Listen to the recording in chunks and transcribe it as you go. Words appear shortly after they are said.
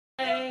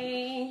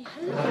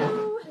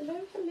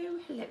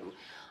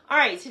All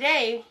right,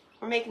 today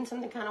we're making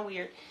something kind of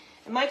weird.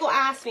 And Michael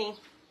asked me,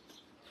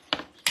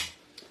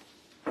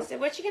 he said,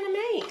 what you gonna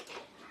make?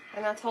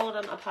 And I told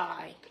him a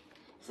pie.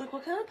 He's like,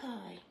 what kind of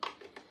pie?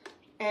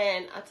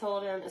 And I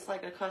told him it's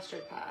like a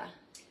custard pie.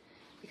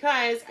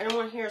 Because I don't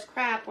want to hear his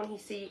crap when he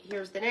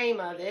hears the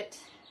name of it.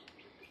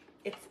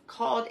 It's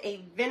called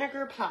a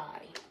vinegar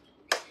pie.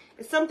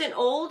 It's something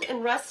old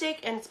and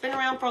rustic, and it's been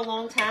around for a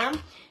long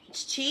time.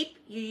 It's cheap.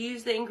 You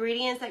use the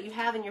ingredients that you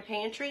have in your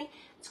pantry.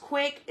 It's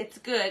quick. It's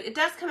good. It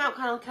does come out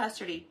kind of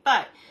custardy,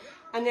 but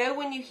I know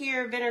when you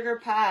hear vinegar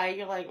pie,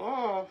 you're like,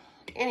 oh.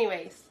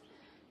 Anyways,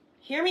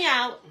 hear me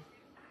out,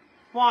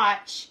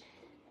 watch,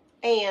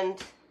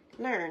 and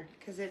learn,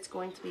 because it's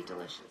going to be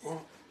delicious.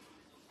 Well,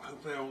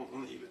 hopefully I won't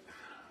want to eat it.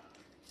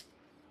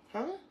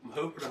 Huh? I'm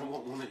hoping I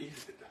won't want to eat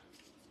it.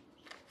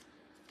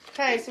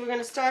 Okay, so we're going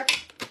to start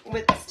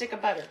with a stick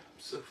of butter. I'm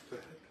so fat.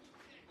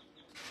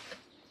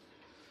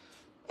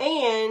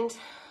 And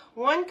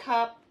 1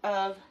 cup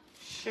of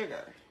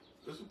sugar.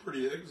 Those are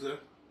pretty eggs, though.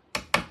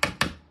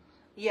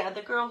 Yeah,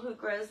 the girl who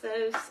grows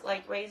those,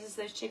 like raises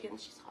those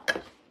chickens, she's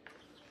hot.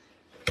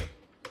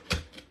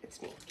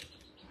 It's me.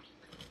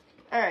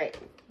 Alright,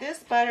 this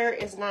butter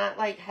is not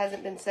like,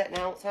 hasn't been setting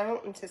out, so I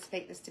don't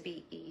anticipate this to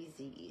be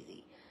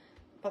easy.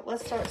 But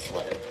let's start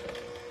slow.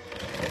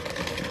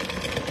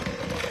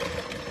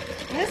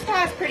 And this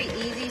pie is pretty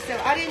easy, so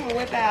I didn't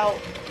whip out,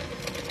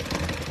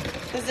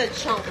 this is a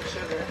chunk of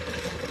sugar.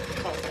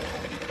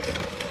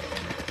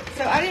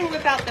 So I didn't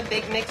whip out the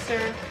big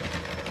mixer.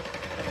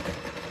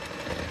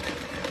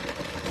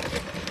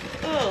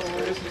 Oh.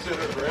 I guess you said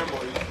her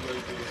grandma used to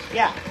make this.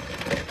 Yeah,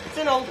 it's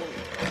an old one.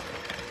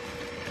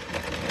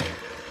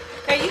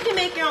 Now you can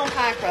make your own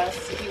pie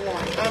crust if you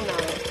want. I'm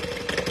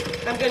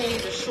not. I'm going to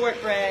use a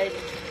shortbread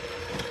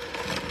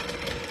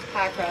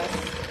pie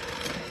crust.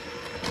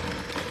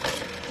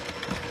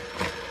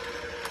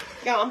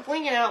 Yeah, I'm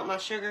flinging out my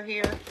sugar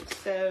here,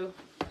 so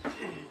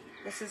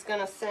this is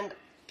going to send a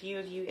few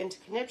of you into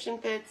conniption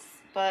fits,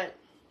 but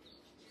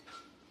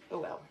oh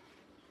well.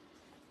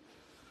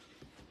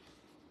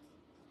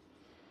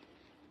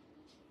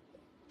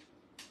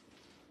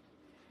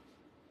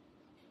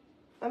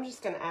 I'm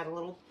just going to add a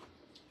little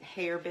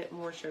hair bit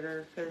more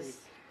sugar because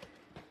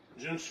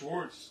Jen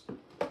Schwartz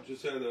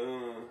just had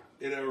a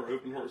 8-hour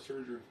open heart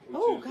surgery.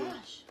 Oh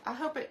gosh, I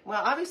hope it.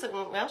 Well, obviously,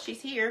 well,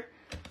 she's here.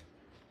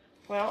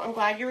 Well, I'm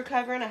glad you're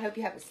recovering. I hope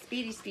you have a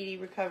speedy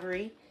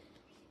recovery.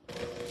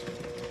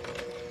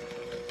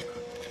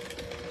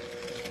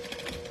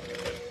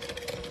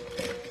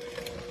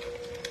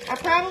 I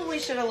probably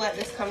should have let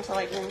this come to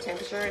like room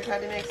temperature and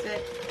tried to mix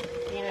it.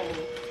 You know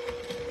me.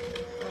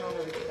 I don't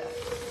really do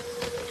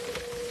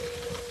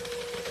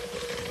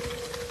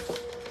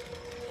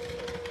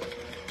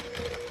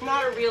that.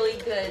 Not a really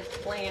good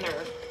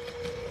planner.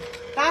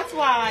 That's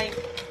why,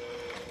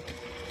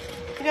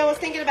 you know, I was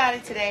thinking about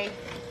it today.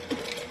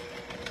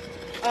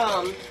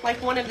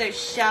 Like one of those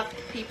chef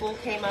people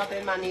came up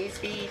in my news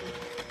feed.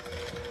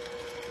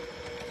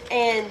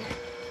 And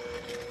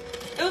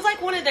it was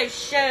like one of those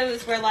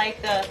shows where like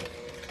I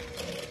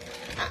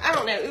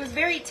don't know, it was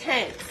very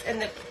tense.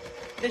 And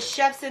the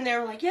chefs in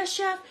there were like, yes,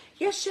 chef,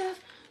 2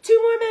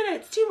 more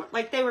minutes,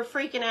 like they were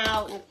freaking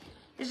out. And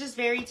it was just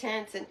very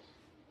tense. And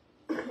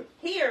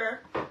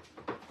here,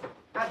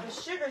 at the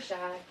Sugar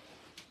Shack,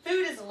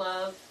 food is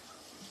love.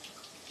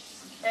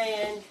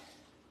 And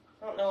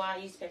I don't know why I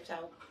used paper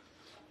towel.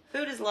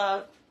 Food is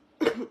love.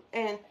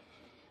 And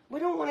we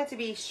don't want it to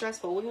be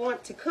stressful. We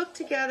want to cook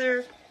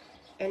together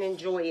and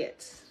enjoy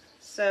it.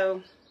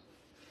 So,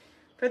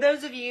 for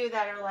those of you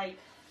that are like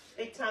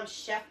big time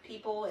chef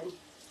people, and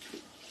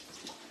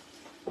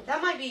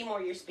that might be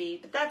more your speed,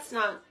 but that's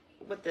not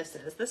what this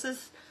is. This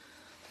is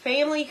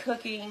family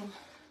cooking.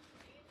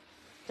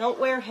 Don't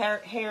wear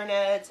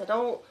hairnets.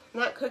 I'm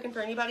not cooking for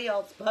anybody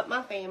else but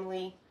my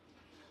family.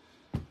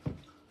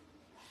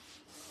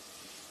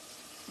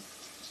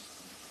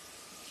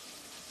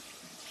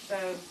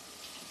 So,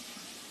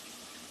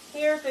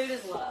 here, food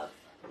is love,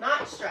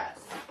 not stress.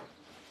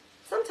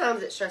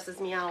 Sometimes it stresses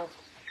me out,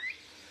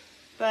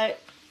 but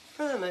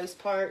for the most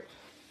part,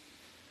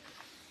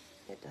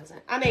 it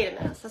doesn't. I made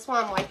a mess. That's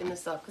why I'm wiping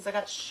this up, because I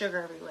got sugar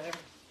everywhere.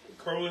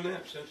 Carla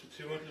Knapp sent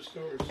you 200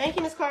 stars. Thank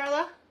you, Miss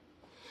Carla.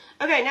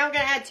 Okay, now we're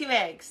going to add 2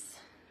 eggs.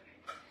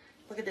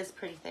 Look at this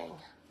pretty thing.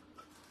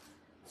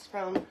 It's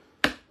from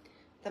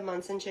the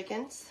Munson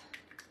chickens.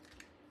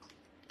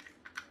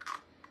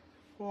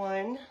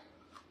 1.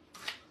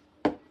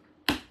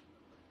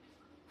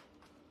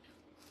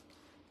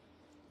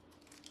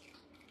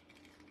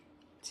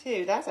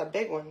 2. That's a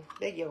big one.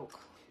 Big yolk.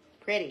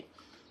 Pretty.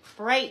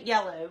 Bright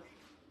yellow.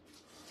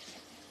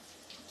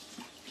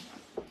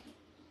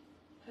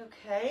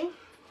 Okay.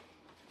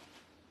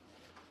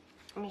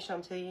 Let me show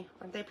them to you.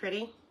 Aren't they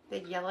pretty?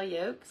 Big yellow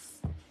yolks.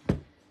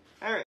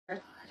 All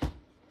right.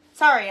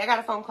 Sorry, I got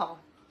a phone call.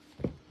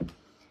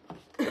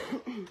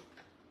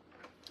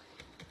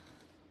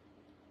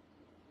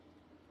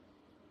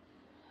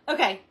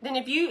 Okay, then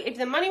if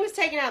the money was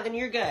taken out, then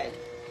you're good.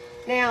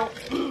 Now,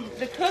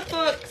 the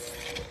cookbooks,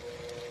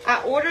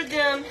 I ordered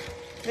them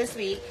this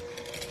week.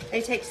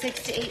 They take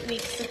 6 to 8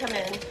 weeks to come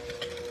in.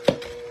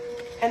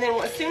 And then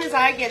as soon as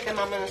I get them,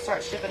 I'm going to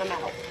start shipping them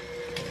out.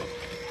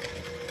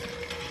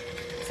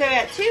 So I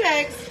got 2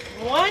 eggs,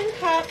 1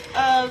 cup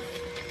of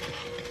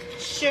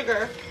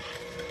sugar,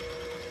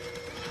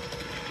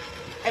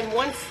 and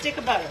 1 stick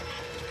of butter.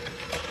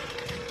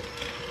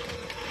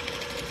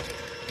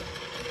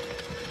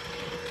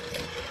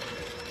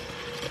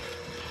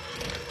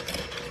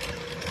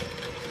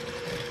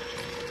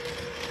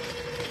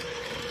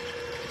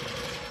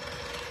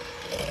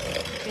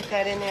 Get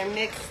that in there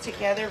mixed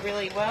together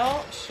really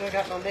well. Should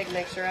have got my big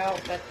mixer out,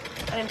 but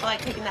I didn't feel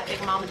like picking that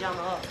big Mama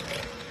Jama up.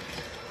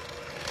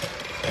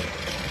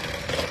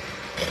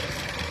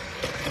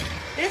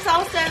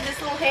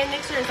 This little hand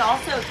mixer is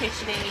also a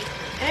KitchenAid,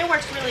 and it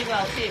works really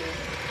well too.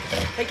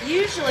 Like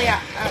usually I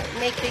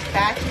make big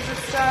batches of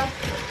stuff,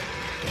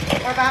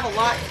 or if I have a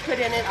lot to put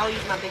in it, I'll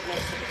use my big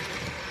mixer.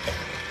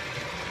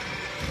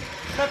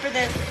 But for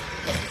this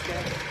is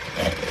good.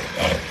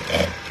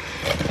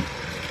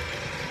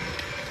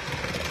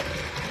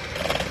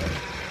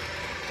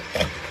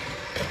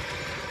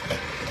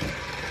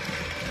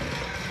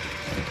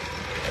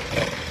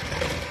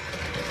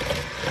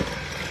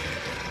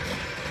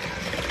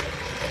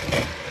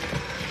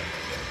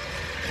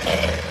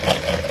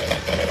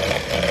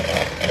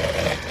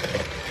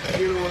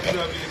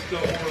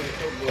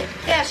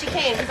 Yeah, she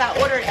can, because I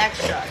ordered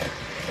extra.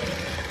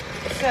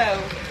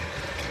 So,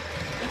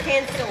 you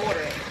can still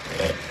order it.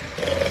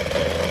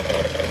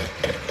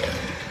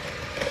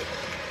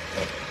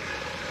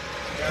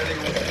 Daddy,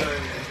 what's your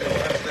name? Your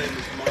last name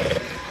is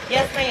Munson.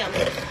 Yes, ma'am.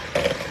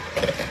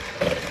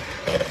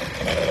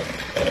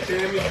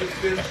 Tammy just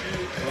sent you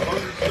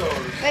 100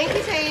 stars. Thank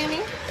you,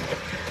 Tammy.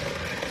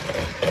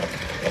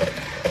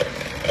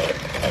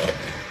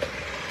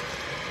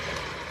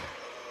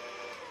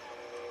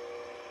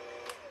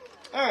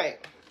 All right.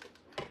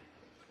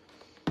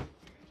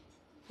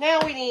 Now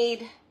we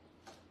need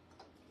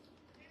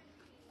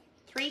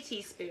 3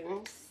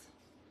 teaspoons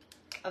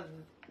of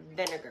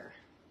vinegar.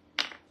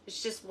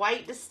 It's just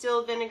white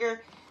distilled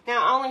vinegar.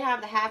 Now I only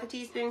have the half a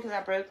teaspoon because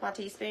I broke my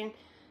teaspoon.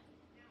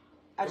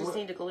 I just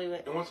need to glue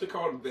it. And what's it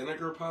called?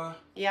 Vinegar pie?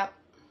 Yep.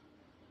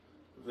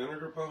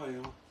 Vinegar pie,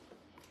 yeah.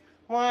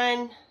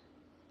 1,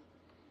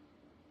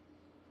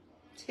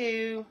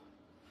 2,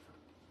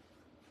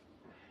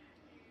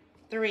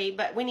 3,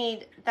 but we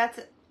need,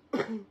 this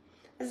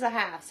is a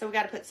half, so we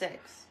got to put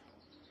 6.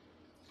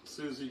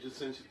 Susie just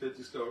sent you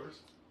 50 stars.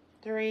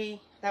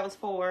 3, that was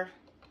 4,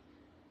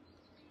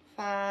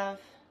 5,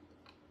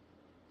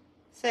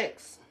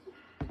 6.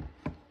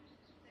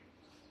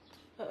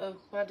 Uh-oh,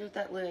 what do I do with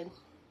that lid?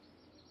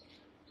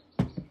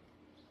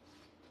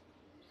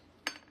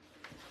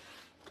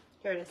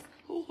 Here it is.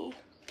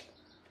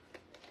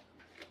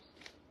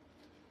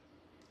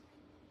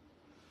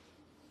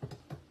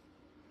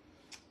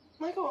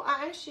 Michael,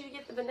 I asked you to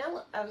get the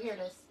vanilla. Oh, here it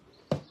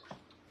is.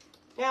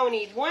 Now we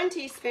need 1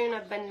 teaspoon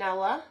of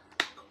vanilla.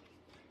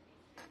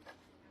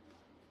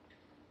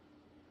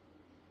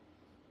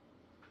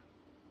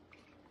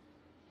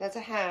 That's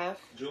a half.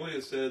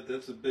 Julia said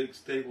that's a big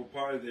staple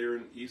pie there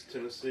in East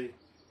Tennessee.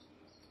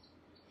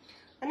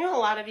 I know a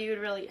lot of you would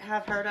really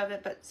have heard of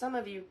it, but some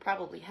of you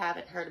probably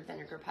haven't heard of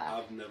vinegar pie.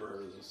 I've never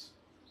heard of this.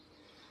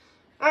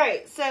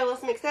 Alright, so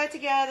let's mix that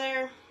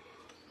together.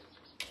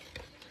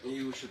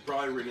 You should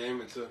probably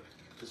rename it to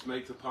just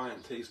make the pie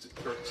and taste it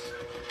first.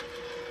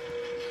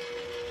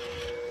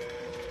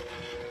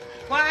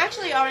 Well, I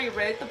actually already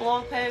wrote the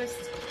blog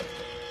post,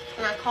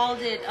 and I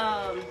called it,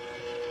 I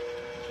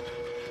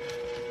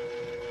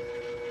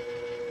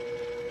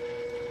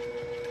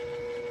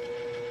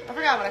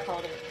forgot what I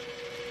called it.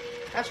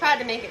 I tried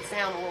to make it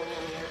sound a little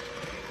yummier.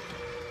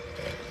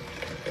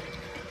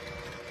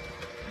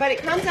 But it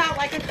comes out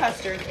like a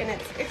custard, and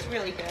it's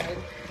really good.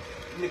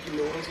 Nikki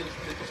Nolan's in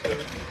 50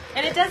 stars.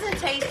 And it doesn't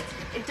taste,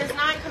 it does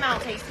not come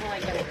out tasting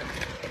like vinegar.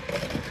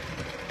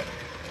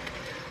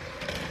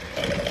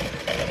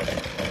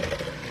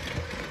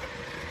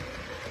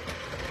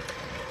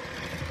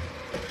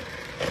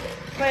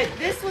 But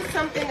this was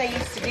something they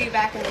used to do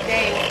back in the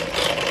day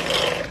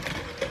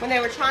when they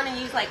were trying to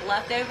use like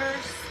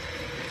leftovers.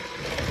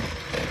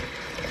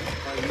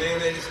 Like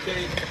mayonnaise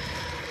cake.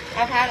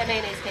 I've had a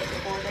mayonnaise cake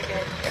before, they're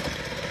good.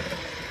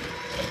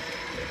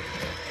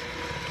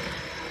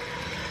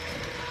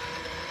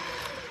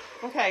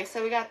 Okay,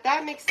 so we got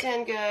that mixed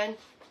in good.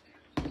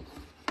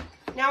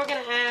 Now we're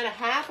going to add a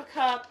half a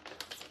cup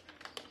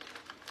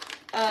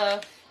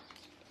of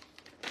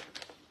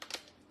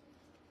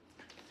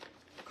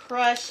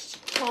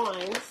crushed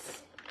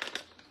pecans.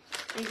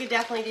 You could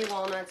definitely do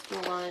walnuts if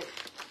you want.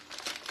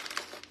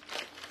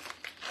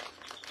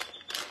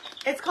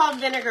 It's called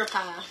vinegar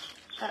pie,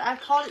 but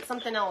I've called it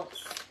something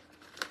else.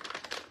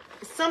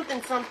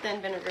 Something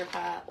vinegar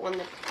pie on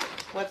the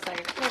website.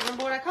 I can't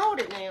remember what I called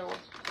it now.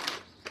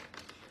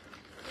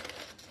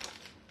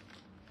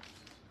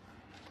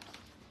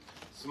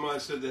 Somebody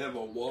said they have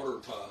a water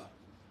pie.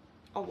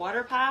 A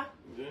water pie?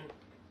 Yeah.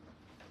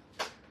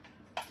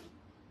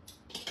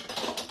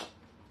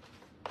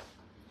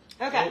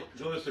 Okay.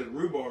 Julia said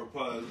rhubarb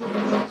pie is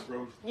where it's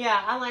from.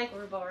 Yeah, I like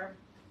rhubarb.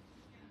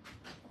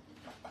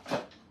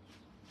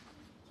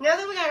 Now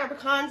that we got our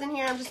pecans in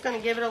here, I'm just going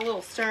to give it a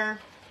little stir.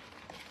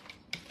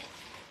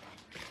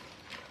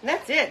 And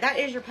that's it. That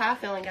is your pie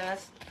filling,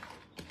 guys.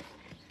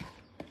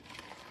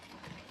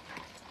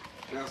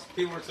 Now,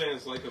 people are saying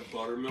it's like a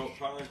buttermilk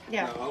pie.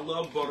 Yeah. Now, I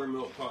love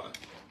buttermilk pie.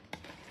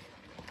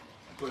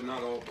 But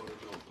not all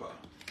buttermilk pie.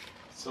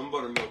 Some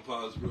buttermilk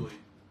pie is really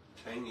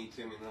tangy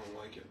to me and I don't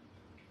like it.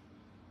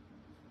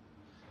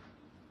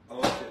 I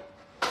like it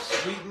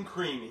sweet and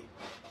creamy.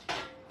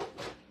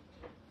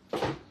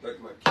 Like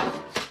my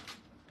kisses.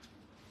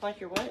 Like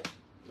your what?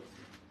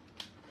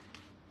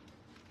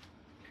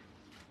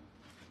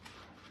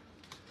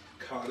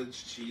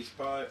 Cottage cheese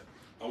pie.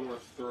 I want to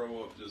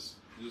throw up just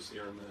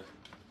hearing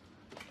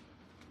that.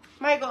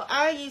 Michael,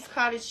 I use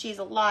cottage cheese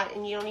a lot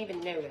and you don't even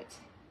know it.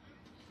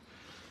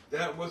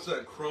 What's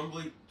that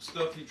crumbly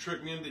stuff you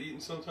trick me into eating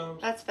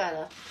sometimes? That's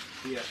feta.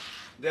 Yeah.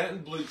 That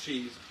and blue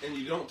cheese. And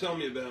you don't tell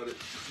me about it.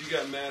 You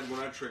got mad when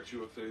I tricked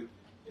you with food.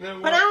 You know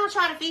what? But I don't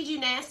try to feed you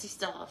nasty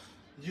stuff.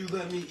 You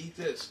let me eat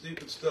that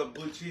stupid stuff,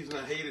 blue cheese, and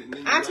I hate it. And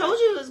then I told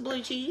you it was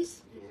blue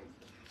cheese.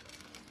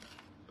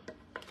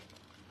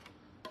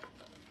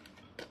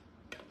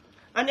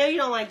 I know you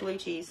don't like blue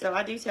cheese, so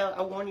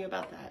I warn you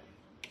about that.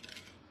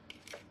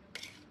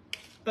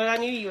 But I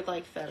knew you would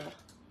like feta.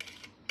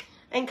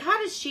 And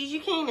cottage cheese, you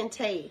can't even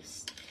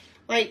taste.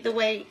 Like the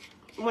way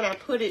when I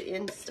put it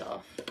in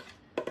stuff.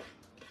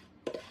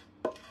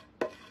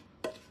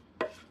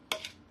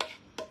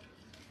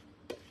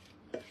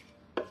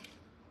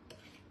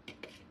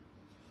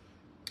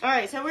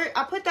 Alright, so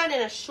I put that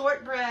in a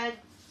shortbread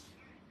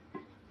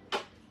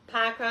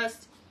pie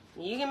crust.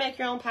 You can make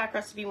your own pie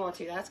crust if you want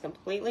to. That's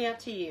completely up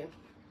to you.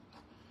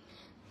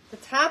 The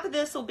top of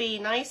this will be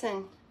nice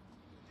and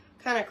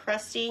kind of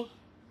crusty.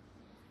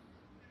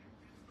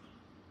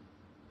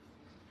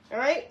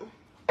 Alright,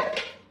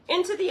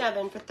 into the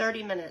oven for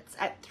 30 minutes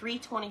at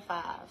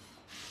 325.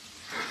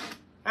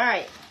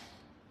 Alright,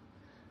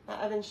 my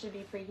oven should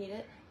be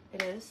preheated.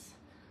 It is.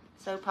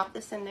 So pop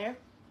this in there.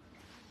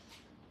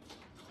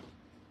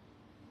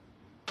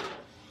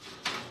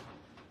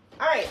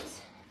 Alright,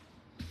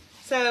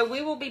 so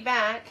we will be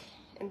back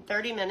in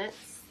 30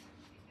 minutes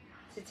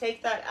to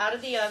take that out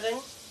of the oven.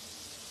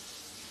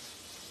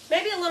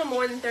 Maybe a little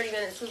more than 30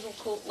 minutes because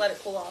we'll let it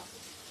cool off.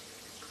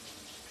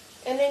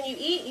 And then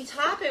you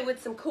top it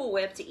with some Cool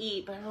Whip to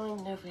eat, but I don't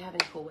even know if we have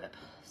any Cool Whip,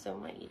 so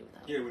we might eat it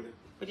without. Yeah, we did.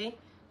 We did?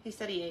 He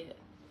said he ate it.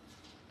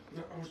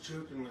 No, I was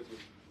joking with you.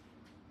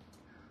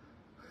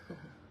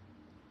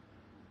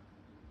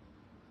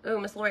 Oh,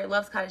 Miss Lori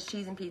loves cottage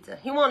cheese and pizza.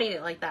 He won't eat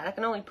it like that. I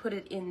can only put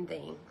it in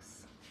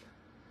things.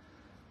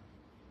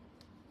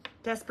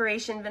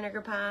 Desperation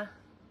vinegar pie.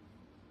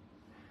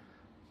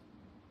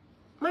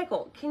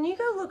 Michael, can you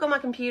go look on my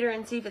computer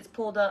and see if it's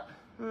pulled up?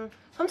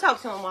 Come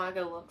talk to him while I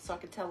go look so I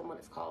can tell him what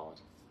it's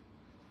called.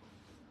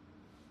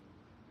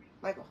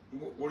 Michael.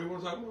 What do you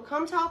want to talk about?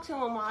 Come talk to him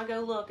while I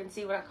go look and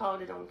see what I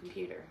called it on the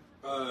computer.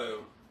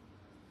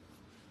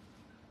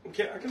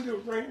 Okay, I can do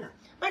it right here.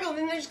 Michael,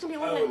 then there's going to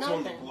be one it's nothing.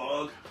 on the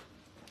blog.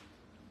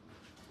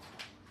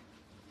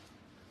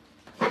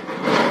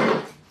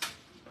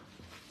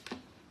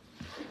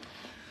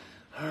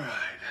 All right.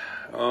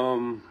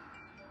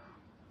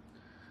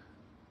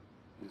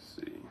 Let's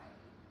see.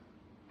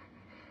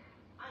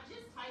 I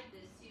just typed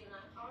this too, and I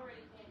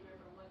already can't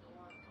remember what the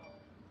one's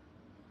called.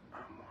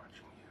 I'm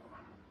watching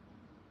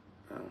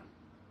you.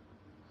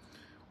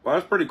 Well,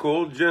 that's pretty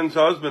cool. Jen's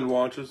husband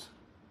watches.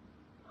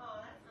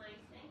 Oh, that's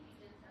nice. Thank you,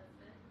 Jen's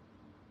husband.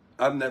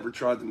 I've never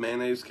tried the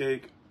mayonnaise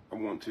cake. I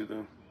want to,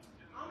 though.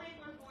 I'll make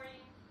one for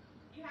you.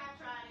 You have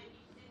tried it. You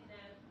just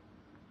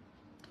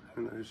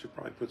didn't know. Who knows? She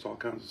probably puts all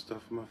kinds of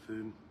stuff in my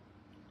food.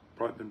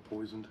 Probably been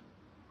poisoned.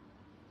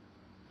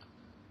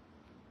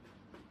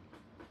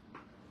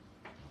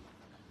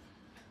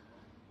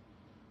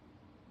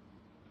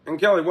 And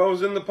Kelly, what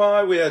was in the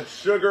pie? We had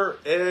sugar,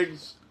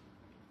 eggs,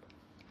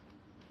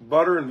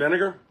 butter, and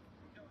vinegar.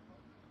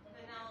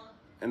 Vanilla.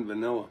 And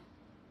vanilla.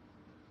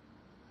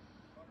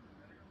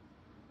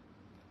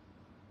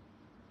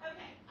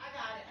 Okay, I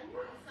got it. I'm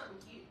doing something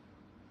cute.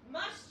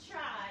 Must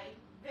try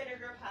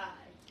vinegar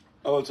pie.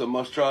 Oh, it's a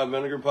must-try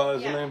vinegar pie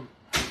is the name?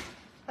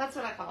 That's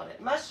what I called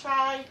it. Must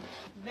try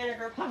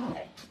vinegar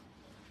pie.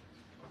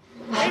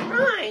 It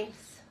rhymes.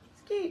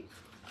 It's cute.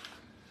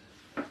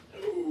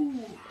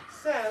 Ooh.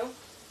 So,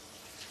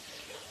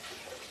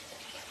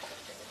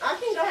 I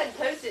can go ahead and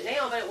post it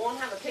now, but it won't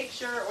have a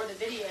picture or the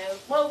video.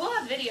 Well, we'll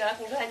have video. I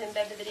can go ahead and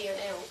embed the video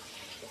now.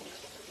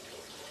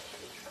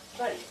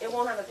 But it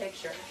won't have a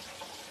picture.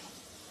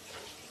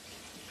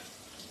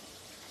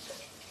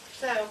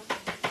 So,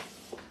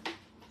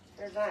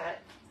 there's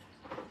that.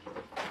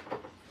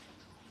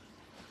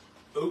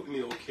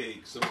 Oatmeal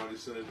cake, somebody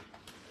said.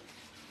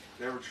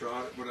 Never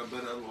tried it, but I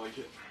bet I'd like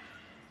it.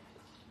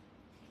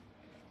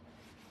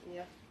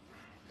 Yeah.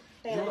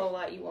 Ain't a whole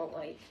lot you won't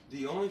like.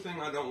 The only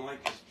thing I don't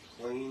like is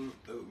plain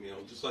oatmeal.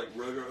 Just like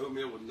regular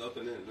oatmeal with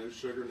nothing in it. No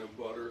sugar, no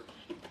butter,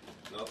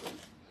 nothing.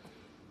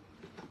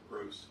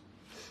 Gross.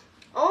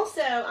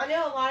 Also, I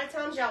know a lot of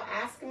times y'all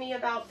ask me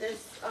about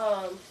this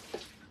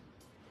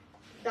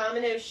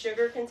Domino's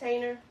sugar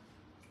container.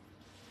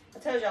 I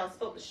told y'all I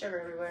spilled the sugar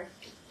everywhere.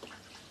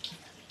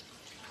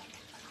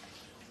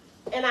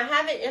 And I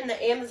have it in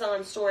the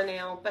Amazon store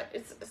now, but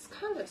it's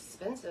kind of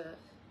expensive.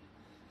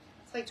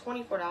 It's like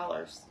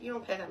 $24. You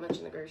don't pay that much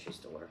in the grocery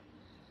store.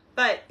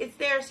 But it's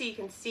there so you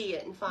can see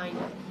it and find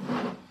it.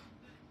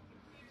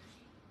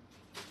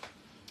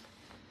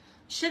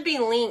 Should be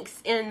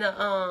links in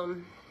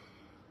the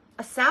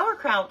a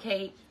sauerkraut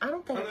cake. I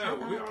don't think I it's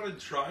know. We ought to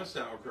try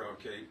sauerkraut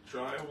cake.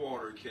 Try a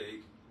water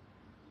cake.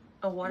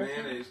 A water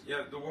mayonnaise. cake?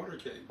 Yeah, the water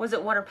cake. Was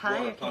it water pie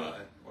water or pie.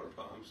 cake? Water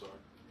pie. I'm sorry.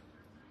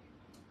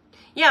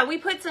 Yeah, we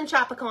put some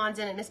chopicons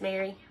in it, Miss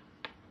Mary.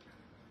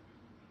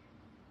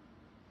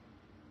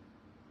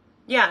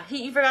 Yeah,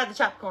 you forgot the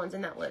chopicons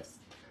in that list.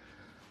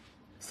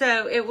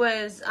 So it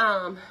was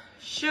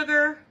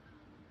sugar,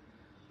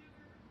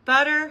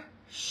 butter,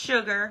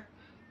 sugar,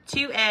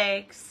 2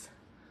 eggs,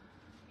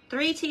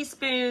 3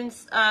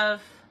 teaspoons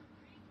of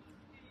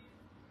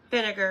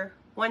vinegar,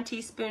 1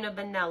 teaspoon of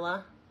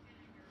vanilla.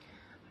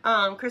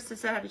 Krista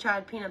said, have you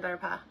tried peanut butter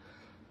pie?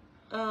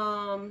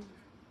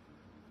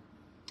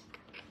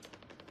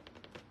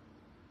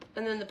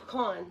 And then the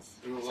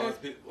pecans. And a lot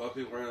of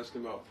people are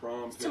asking about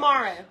prom.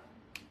 Tomorrow.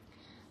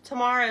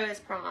 Tomorrow is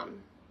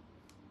prom.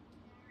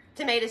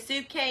 Tomato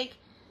soup cake.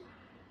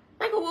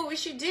 Michael, what we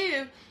should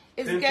do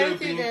is Pinto go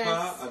through bean this.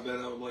 pie. I bet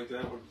I would like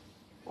that one.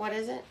 What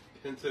is it?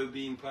 Pinto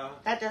bean pie.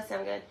 That does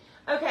sound good.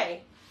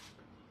 Okay.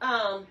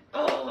 Oh,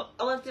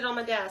 I left it on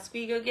my desk.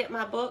 Will you go get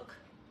my book?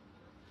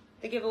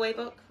 The giveaway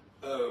book?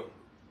 Oh,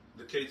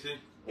 the K2?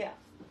 Yeah.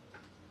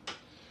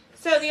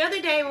 So the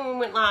other day when we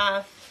went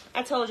live,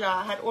 I told y'all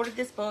I had ordered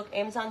this book.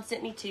 Amazon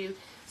sent me 2.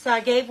 So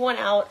I gave one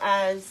out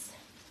as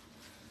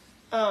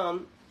a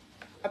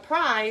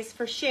prize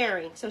for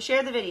sharing. So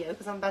share the video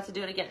because I'm about to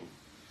do it again.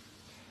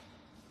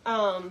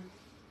 And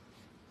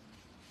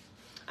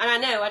I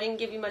know I didn't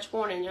give you much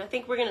warning. I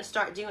think we're going to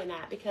start doing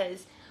that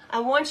because I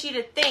want you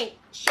to think,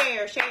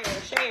 share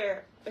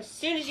as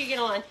soon as you get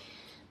on.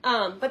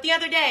 But the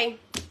other day,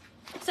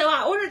 so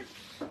I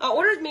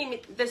ordered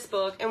me this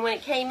book, and when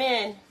it came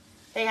in,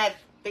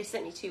 they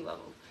sent me 2 of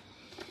them.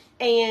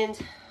 And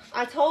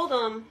I told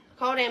them,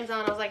 called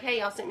Amazon, I was like, hey,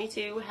 y'all sent me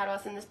 2. How do I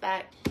send this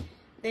back?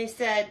 They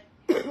said,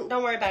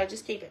 don't worry about it,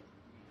 just keep it.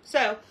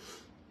 So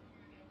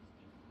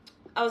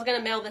I was going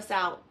to mail this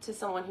out to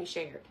someone who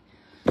shared.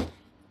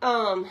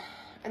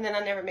 And then I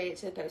never made it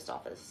to the post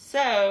office. So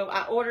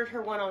I ordered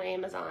her one on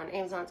Amazon.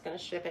 Amazon's going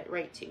to ship it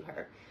right to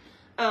her.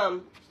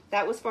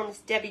 That was for Miss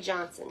Debbie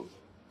Johnson.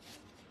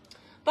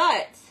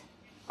 But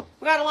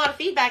we got a lot of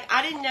feedback.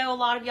 I didn't know a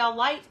lot of y'all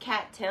liked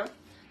Cat Temp.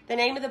 The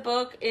name of the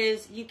book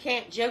is You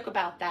Can't Joke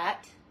About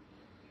That.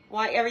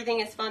 Why Everything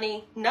is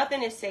Funny,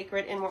 Nothing is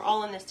Sacred, and We're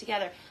All in This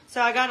Together.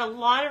 So I got a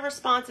lot of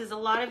responses. A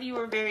lot of you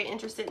were very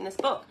interested in this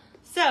book.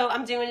 So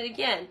I'm doing it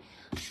again.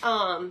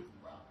 I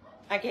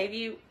gave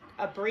you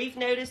a brief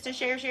notice to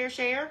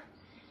share.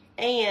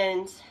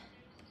 And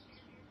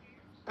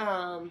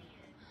I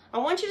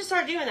want you to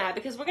start doing that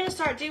because we're going to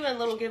start doing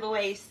little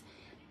giveaways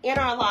in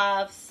our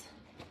lives.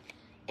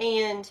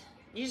 And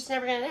you're just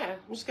never going to know.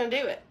 I'm just going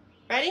to do it.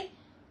 Ready?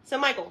 So,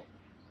 Michael,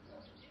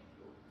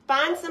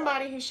 find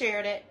somebody who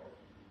shared it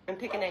and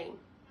pick a name.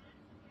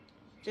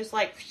 Just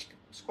like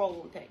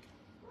scroll and pick.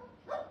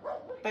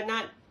 But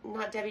not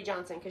Debbie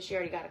Johnson because she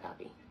already got a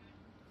copy.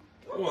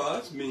 Well,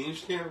 that's mean.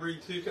 She can't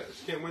she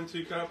can't win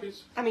 2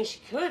 copies. I mean, she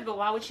could, but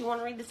why would she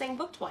want to read the same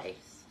book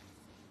twice?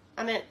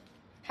 I meant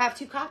have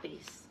 2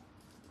 copies.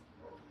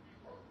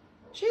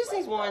 She just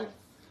needs 1.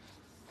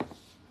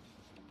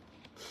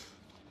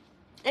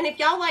 And if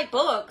y'all like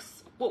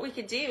books, what we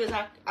could do is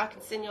I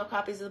could send y'all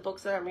copies of the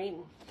books that I'm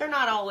reading. They're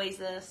not always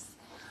this.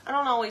 I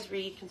don't always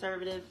read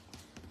conservative,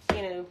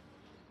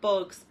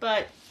 books.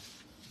 But,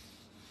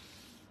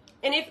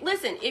 and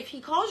if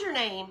he calls your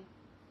name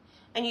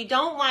and you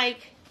don't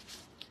like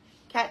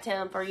Cat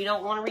Temp or you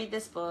don't want to read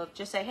this book,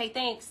 just say, hey,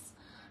 thanks.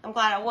 I'm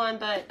glad I won,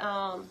 but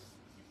I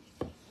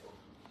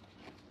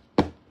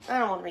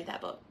don't want to read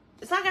that book.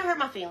 It's not going to hurt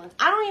my feelings.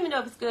 I don't even know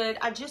if it's good.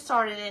 I just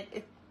started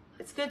it.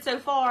 It's good so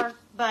far,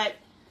 but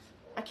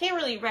I can't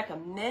really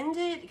recommend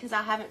it because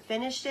I haven't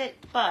finished it,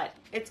 but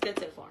it's good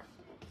so far.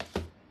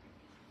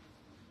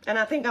 And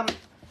I think I'm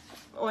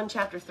on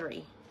chapter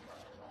 3,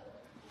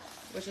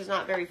 which is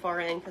not very far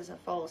in because I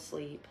fall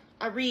asleep.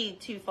 I read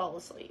to fall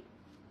asleep.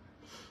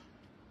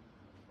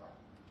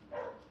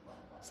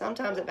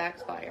 Sometimes it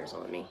backfires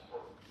on me.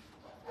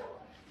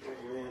 Oh,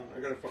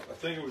 man, I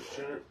think it was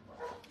Janet.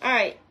 All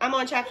right, I'm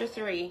on chapter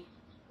 3,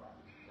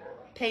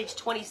 page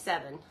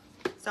 27.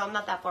 So I'm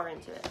not that far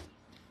into it.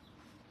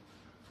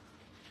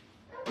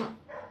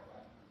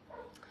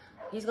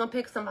 He's going to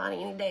pick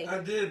somebody any day. I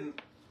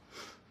didn't.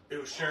 It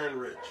was Sharon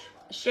Rich.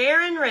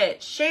 Sharon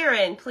Rich.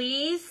 Sharon,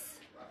 please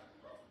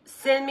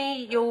send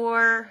me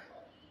your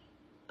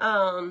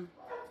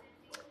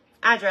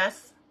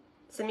address.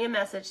 Send me a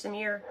message. Send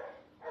me your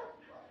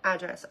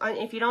address.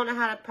 If you don't know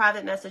how to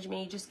private message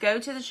me, just go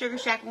to the Sugar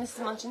Shack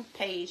Mrs. Munson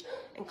page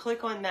and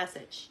click on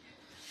message.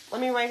 Let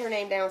me write her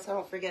name down so I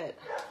don't forget.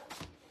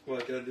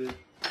 Like I did.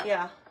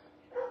 Yeah.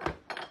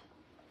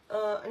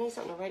 I need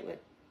something to write with.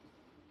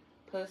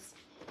 Puss.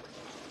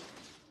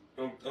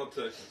 I'll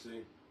text and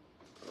see.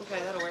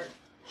 Okay, that'll work.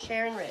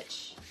 Sharon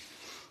Rich.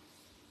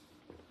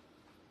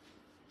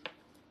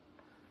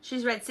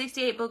 She's read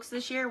 68 books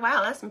this year.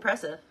 Wow, that's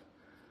impressive.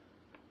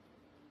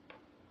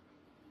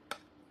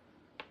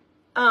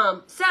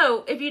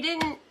 So if you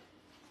didn't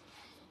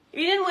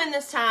win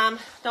this time,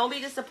 don't be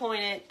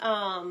disappointed.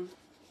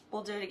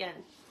 We'll do it again.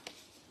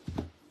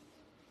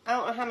 I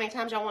don't know how many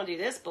times y'all want to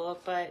do this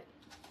book, but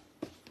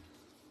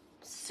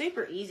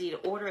super easy to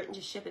order it and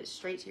just ship it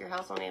straight to your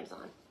house on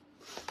Amazon.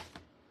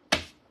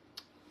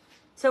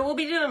 So we'll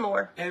be doing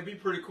more. And it'd be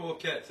pretty cool if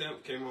Kat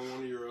Temp came on one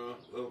of your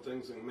little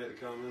things and made a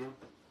comment on.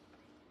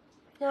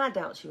 No, I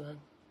doubt she would.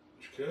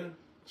 She could.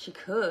 She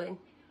could.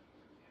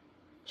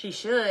 She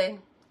should.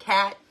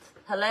 Kat,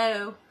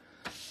 hello.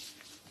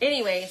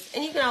 Anyways,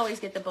 and you can always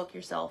get the book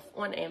yourself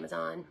on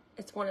Amazon.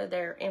 It's one of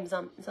their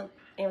Amazon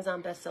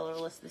bestseller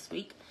lists this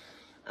week.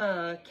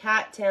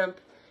 Kat Temp,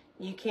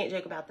 you can't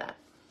joke about that.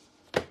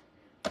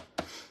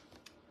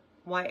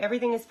 Why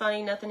everything is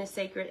funny, nothing is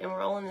sacred, and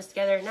we're all in this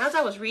together. And as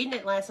I was reading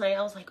it last night,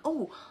 I was like,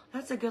 oh,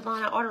 that's a good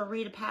line. I ought to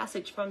read a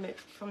passage from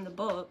the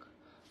book,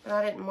 but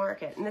I didn't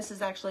mark it. And this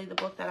is actually the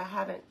book that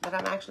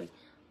I'm actually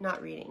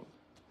not reading.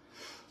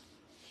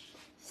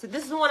 So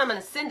this is the one I'm going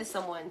to send to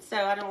someone, so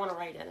I don't want to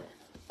write in it.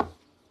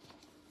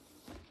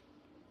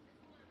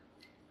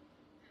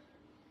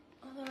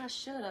 Although I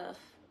should have.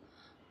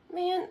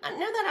 Man, I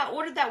know that I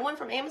ordered that one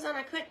from Amazon.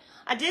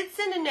 I did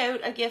send a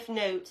note, a gift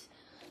note,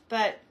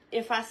 but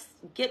if I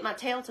get my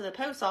tail to the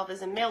post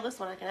office and mail this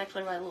one, I can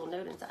actually write a little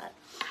note inside.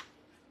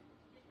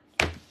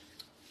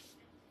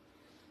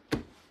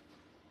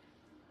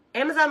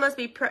 Amazon must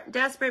be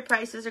desperate.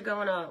 Prices are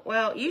going up.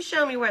 Well, you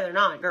show me where they're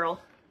not,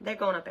 girl. They're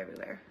going up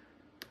everywhere.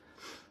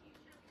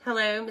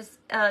 Hello, Miss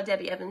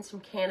Debbie Evans from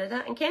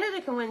Canada. And Canada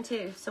can win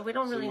too, so we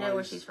don't really know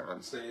where she's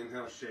from. Saying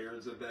how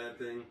shared's a bad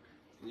thing,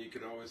 and you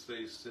can always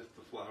say sift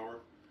the flour,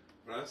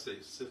 but I say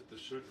sift the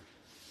sugar.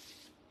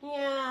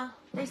 Yeah,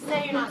 they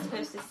say you're not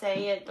supposed to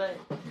say it, but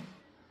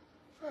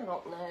I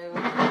don't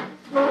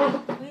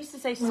know. We used to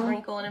say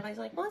sprinkle, and everybody's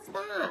like, what's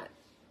that?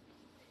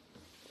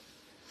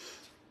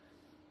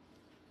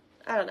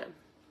 I don't know.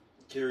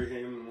 Carrie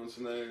Heyman wants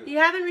to know. You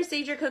haven't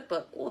received your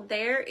cookbook. Well,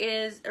 there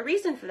is a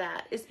reason for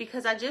that. It's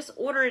because I just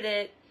ordered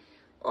it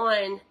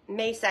on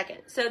May 2nd.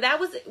 So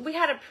we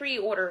had a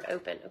pre-order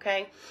open,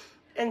 okay?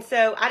 And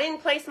so I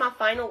didn't place my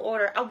final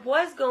order. I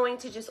was going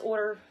to just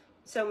order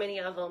so many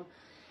of them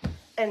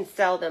and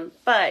sell them,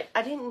 but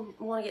I didn't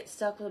want to get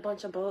stuck with a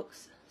bunch of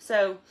books.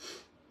 So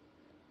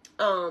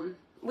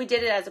we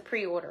did it as a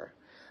pre-order.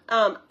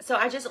 So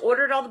I just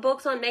ordered all the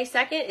books on May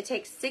 2nd. It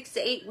takes 6 to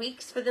 8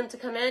 weeks for them to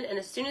come in. And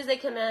as soon as they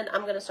come in,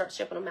 I'm going to start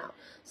shipping them out.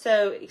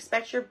 So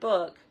expect your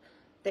book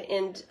the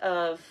end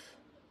of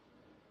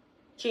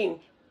June.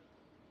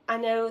 I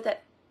know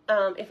that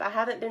if I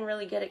haven't been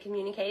really good at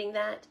communicating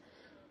that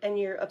and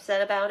you're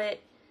upset about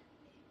it,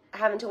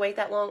 having to wait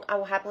that long, I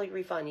will happily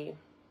refund you.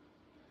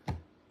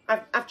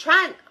 I've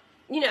tried,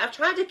 I've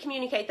tried to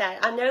communicate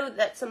that. I know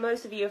that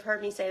most of you have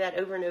heard me say that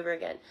over and over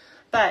again.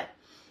 But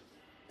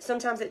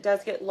sometimes it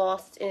does get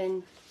lost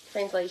in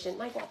translation.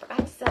 Michael, I forgot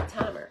to set a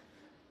timer.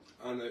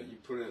 I know, you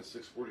put it at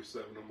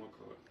 6:47 on my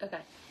clock. Okay.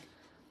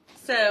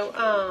 So,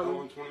 how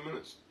long? 20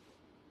 minutes?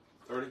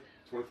 30?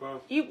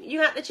 25?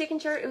 You had the chicken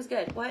shirt? It was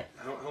good. What?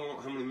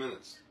 How many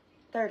minutes?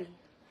 30.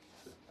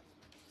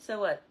 So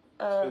what?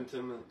 It's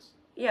been 10 minutes.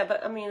 Yeah,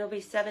 but I mean, it'll be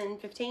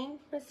 7:15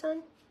 this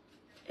time?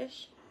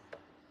 Ish.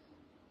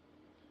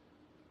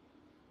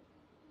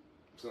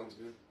 Sounds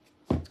good.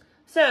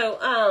 So,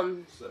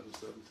 7:17.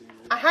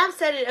 I have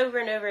said it over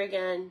and over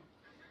again,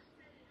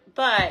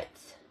 but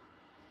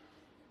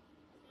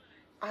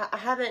I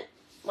haven't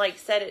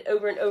said it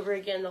over and over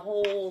again the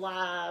whole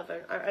live.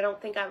 I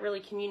don't think I really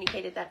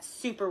communicated that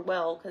super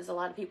well because a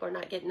lot of people are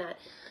not getting that.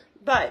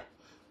 But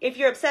if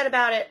you're upset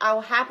about it, I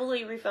will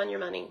happily refund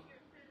your money.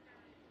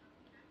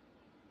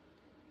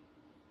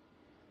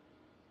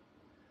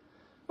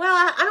 Well,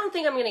 I don't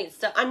think I'm going to get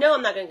stuck. I know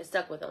I'm not going to get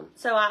stuck with them.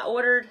 So I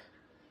ordered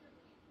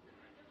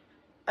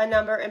a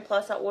number, and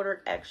plus I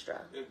ordered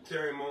extra. And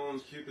Terry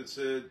Mullins, Cupid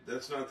said,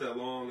 that's not that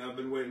long. I've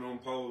been waiting on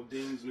Paula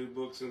Dean's new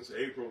book since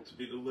April to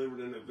be delivered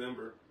in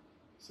November.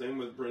 Same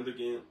with Brenda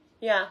Gant.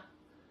 Yeah.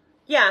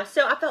 Yeah,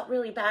 so I felt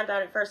really bad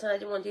about it first, and I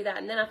didn't want to do that.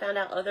 And then I found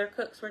out other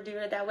cooks were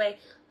doing it that way.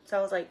 So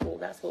I was like, well,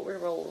 that's what we're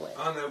rolling with.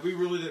 I know. We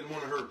really didn't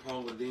want to hurt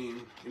Paula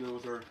Dean,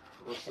 with our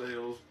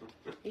sales.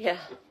 Yeah.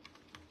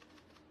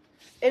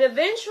 And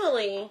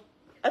eventually,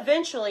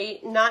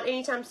 not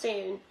anytime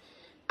soon,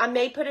 I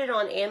may put it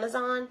on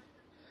Amazon.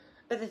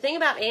 But the thing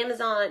about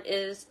Amazon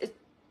is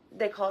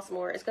they cost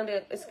more. It's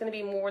gonna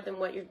be more than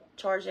what you're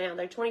charged now.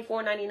 They're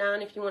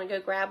 $24.99 if you want to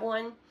go grab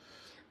one.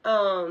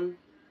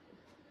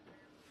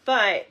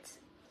 But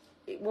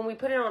when we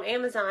put it on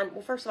Amazon,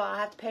 well, first of all, I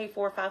have to pay $400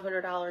 or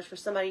 $500 for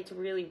somebody to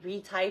really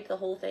retype the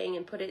whole thing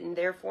and put it in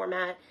their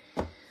format.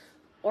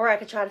 Or I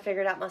could try to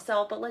figure it out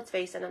myself, but let's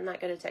face it, I'm not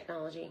good at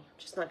technology. I'm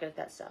just not good at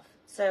that stuff.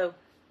 So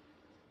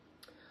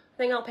I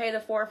think I'll pay the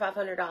 $400 or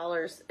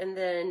 $500, and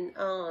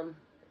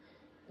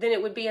then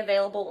it would be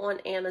available on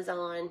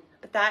Amazon.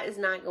 But that is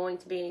not going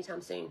to be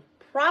anytime soon.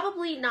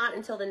 Probably not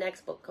until the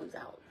next book comes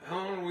out. How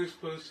long are we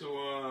supposed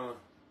to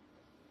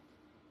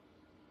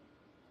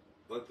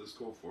let this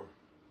go for?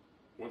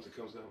 Once it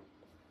comes out?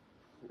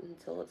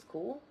 Until it's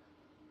cool.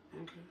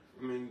 Okay.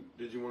 I mean,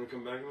 did you want to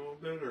come back in a little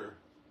bit, or?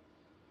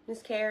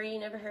 Miss Carrie, you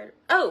never heard?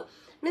 Oh,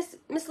 Miss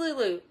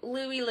Louie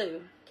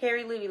Lou.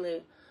 Carrie Louie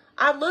Lou.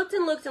 I looked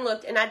and looked and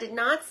looked, and I did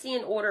not see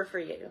an order for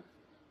you.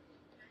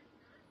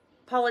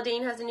 Paula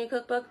Dean has a new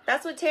cookbook.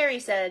 That's what Terry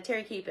said.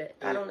 Terry, keep it.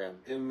 I don't know.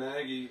 And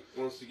Maggie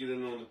wants to get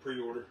in on the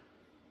pre-order.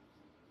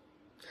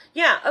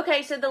 Yeah,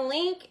 okay, so the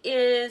link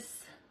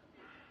is...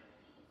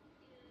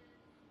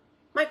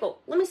 Michael,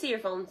 let me see your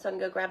phone so I can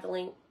go grab the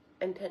link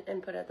and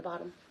put it at the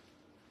bottom.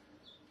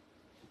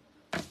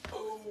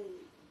 Oh,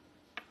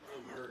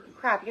 I'm hurting.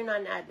 Crap, you're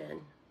not an admin.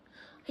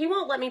 He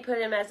won't let me put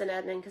him as an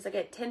admin because I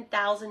get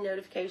 10,000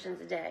 notifications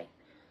a day.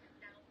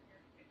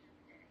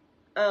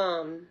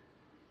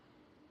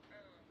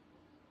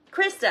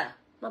 Krista,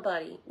 my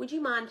buddy, would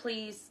you mind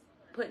please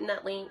putting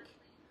that link?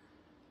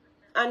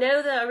 I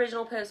know the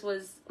original post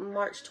was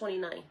March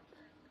 29th.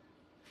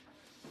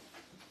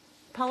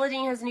 Paula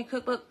Dean has a new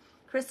cookbook.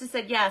 Krista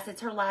said yes,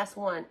 it's her last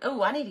one.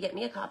 Oh, I need to get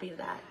me a copy of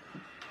that.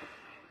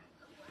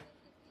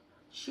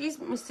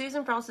 Miss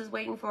Susan Frost is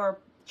waiting for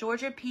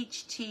Georgia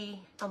peach tea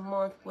a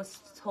month, was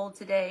told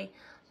today,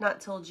 not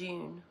till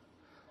June.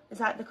 Is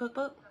that the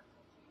cookbook?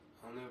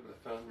 I don't know, but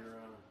I found your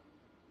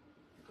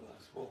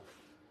glass full.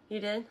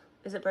 You did?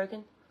 Is it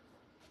broken?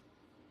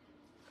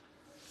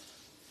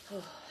 Oh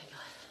my God.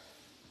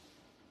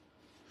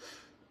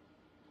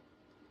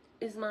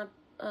 Is my,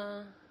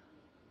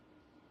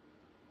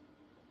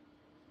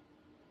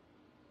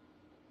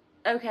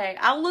 okay,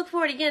 I'll look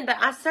for it again, but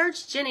I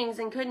searched Jennings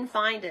and couldn't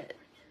find it.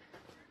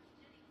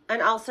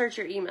 And I'll search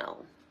your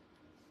email.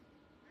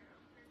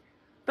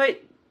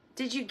 But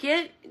did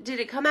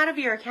it come out of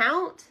your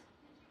account?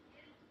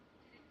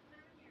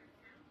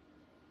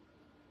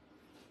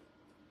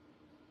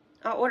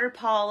 I ordered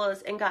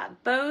Paula's and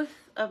got both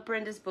of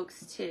Brenda's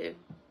books too.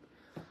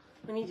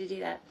 We need to do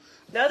that.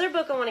 The other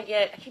book I want to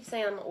get, I keep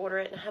saying I'm going to order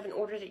it and I haven't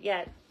ordered it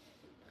yet.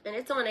 And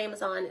it's on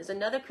Amazon, is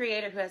another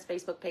creator who has a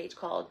Facebook page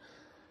called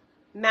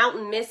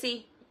Mountain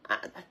Missy.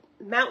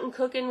 Mountain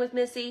Cooking with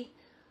Missy.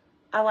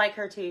 I like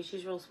her too.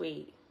 She's real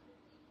sweet.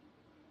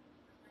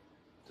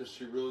 Does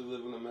she really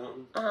live in the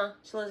mountain? Uh-huh.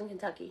 She lives in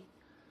Kentucky.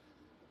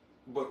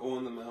 But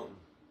on the mountain?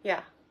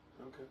 Yeah.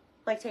 Okay.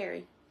 Like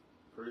Terry.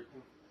 Pretty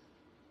cool.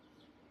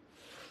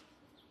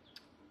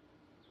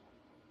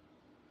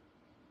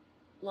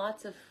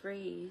 Lots of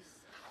freeze.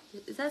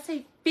 Does that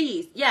say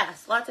fees?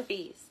 Yes, lots of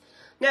fees.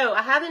 No,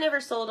 I haven't ever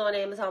sold on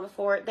Amazon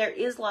before. There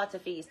is lots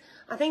of fees.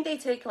 I think they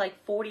take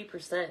like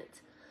 40%.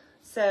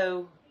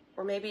 So,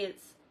 or maybe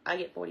I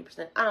get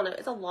 40%. I don't know.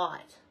 It's a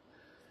lot.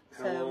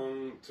 How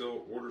long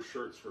till order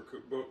shirts for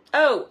cookbook?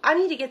 Oh, I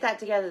need to get that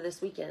together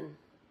this weekend.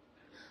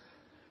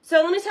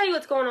 So let me tell you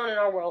what's going on in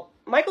our world.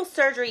 Michael's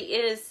surgery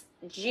is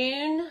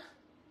June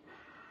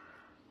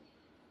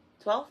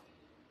 12th.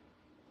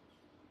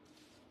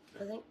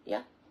 I think,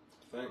 yeah.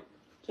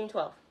 June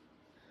 12th.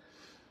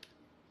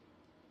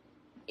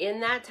 In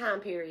that time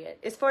period,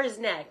 it's for his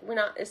neck.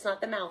 It's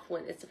not the mouth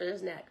one. It's for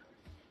his neck.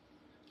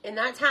 In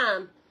that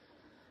time,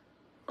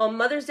 on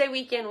Mother's Day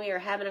weekend, we are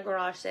having a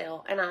garage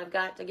sale, and I've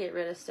got to get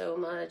rid of so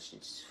much.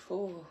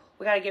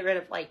 We got to get rid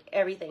of like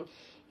everything.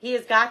 He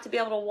has got to be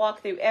able to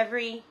walk through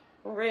every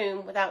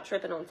room without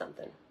tripping on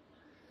something.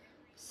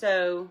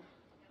 So,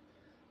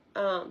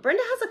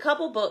 Brenda has a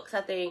couple books,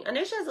 I think. I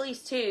know she has at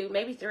least 2,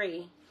 maybe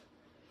 3.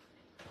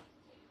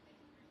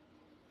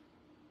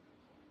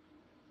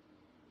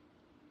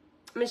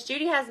 Miss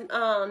Judy has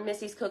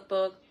Missy's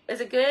cookbook.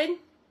 Is it good?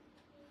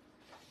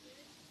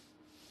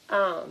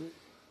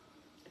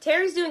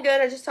 Terry's doing good.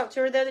 I just talked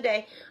to her the other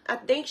day. I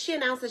think she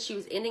announced that she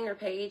was ending her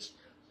page.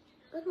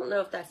 I don't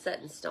know if that's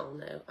set in stone,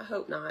 though. I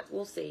hope not.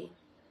 We'll see.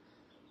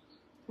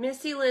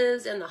 Missy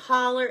lives in the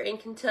holler in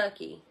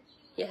Kentucky.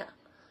 Yeah.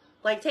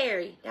 Like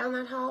Terry. Down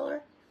that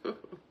holler.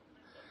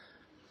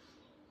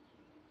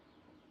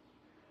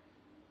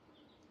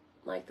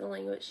 Like the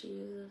language she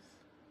uses.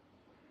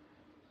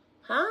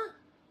 Huh?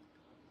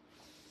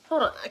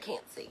 Hold on. I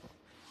can't see.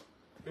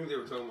 I think they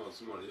were talking about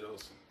somebody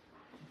else.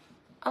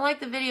 I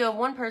like the video of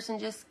one person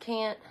just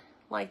can't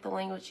like the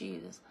language she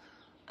uses.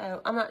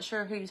 Oh, I'm not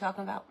sure who you're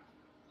talking about.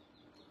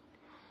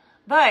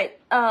 But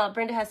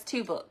Brenda has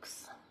 2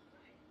 books.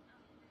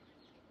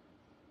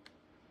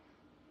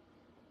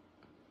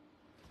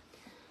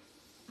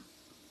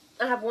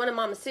 I have one of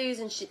Mama Sue's,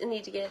 and I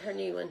need to get her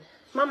new one.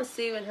 Mama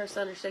Sue and her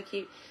son are so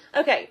cute.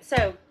 Okay,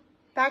 so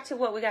back to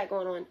what we got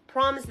going on.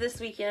 Prom is this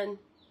weekend.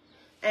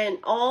 And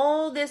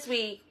all this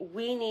week,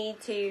 we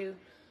need to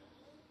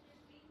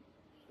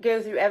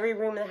go through every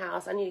room in the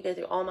house. I need to go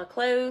through all my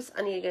clothes.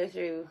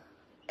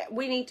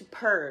 We need to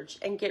purge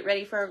and get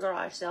ready for a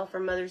garage sale for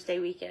Mother's Day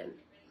weekend.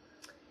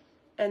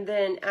 And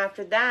then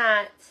after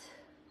that,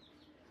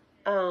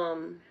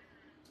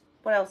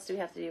 what else do we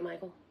have to do,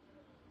 Michael?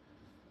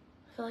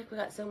 I feel like we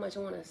got so much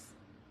on us.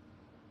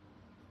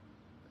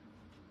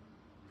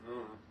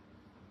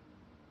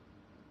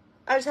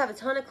 I just have a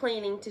ton of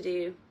cleaning to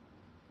do.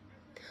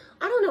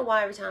 I don't know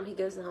why every time he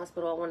goes in the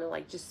hospital I want to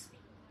like just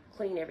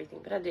clean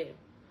everything, but I do.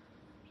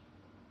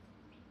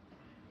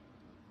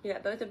 You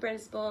got both of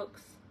Brent's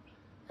books.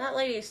 That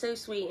lady is so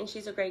sweet and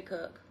she's a great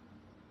cook.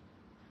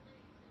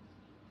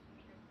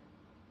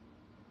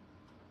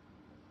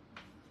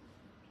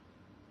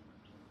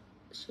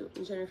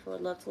 Jennifer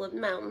would love to live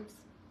in the mountains.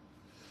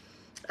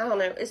 I don't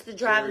know. It's the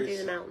driving through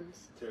the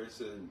mountains. Terry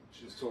said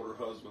she's told her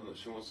husband that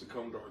she wants to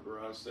come to our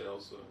garage sale,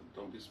 so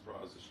don't be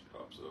surprised if she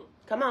pops up.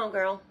 Come on,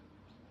 girl.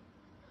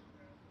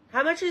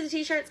 How much are the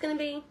t-shirts going to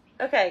be?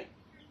 Okay.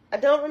 I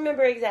don't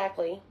remember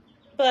exactly,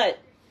 but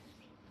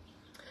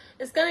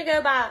it's going to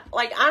go by,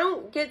 like, I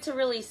don't get to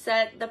really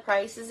set the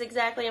prices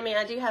exactly. I mean,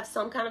 I do have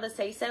some kind of a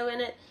say-so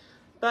in it,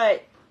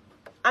 but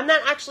I'm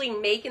not actually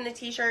making the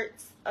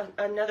t-shirts.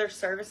 Another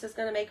service is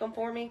going to make them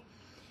for me.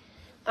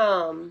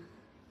 And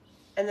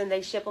then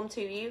they ship them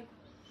to you.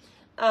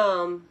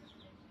 I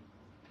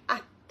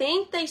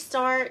think they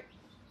start,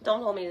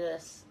 don't hold me to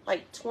this,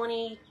 like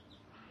 $23.99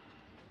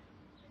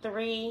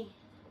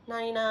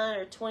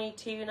 or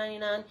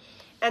 $22.99.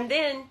 And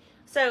then,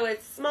 so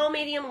it's small,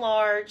 medium,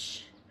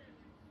 large.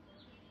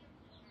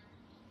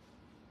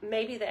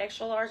 Maybe the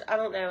extra large, I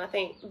don't know, I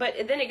think.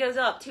 But then it goes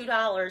up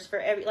 $2 for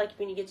every, like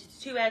when you get to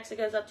 2X, it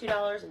goes up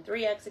 $2, and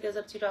 3X, it goes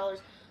up $2,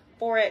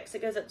 4X,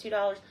 it goes up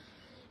 $2.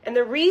 And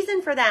the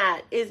reason for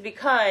that is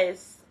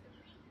because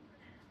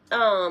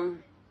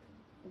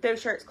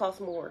those shirts cost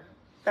more.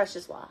 That's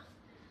just why.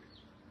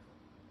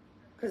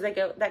 Because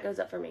that goes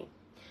up for me.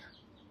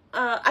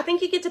 I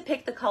think you get to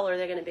pick the color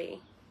they're going to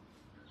be.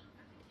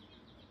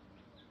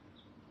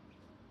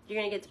 You're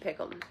going to get to pick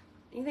them.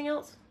 Anything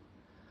else?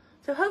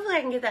 So hopefully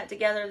I can get that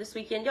together this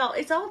weekend. Y'all,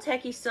 it's all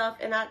techie stuff,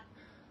 and I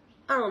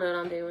don't know what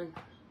I'm doing.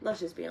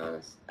 Let's just be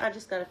honest. I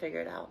just got to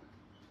figure it out.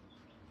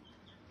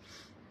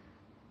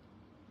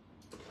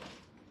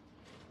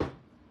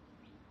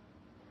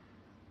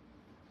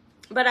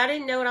 But I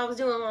didn't know what I was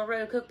doing when I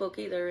wrote a cookbook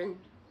either, and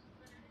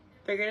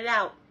figured it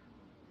out.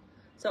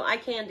 So I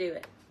can do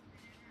it.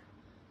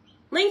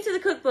 Link to the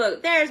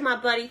cookbook. There's my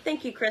buddy.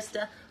 Thank you,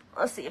 Krista.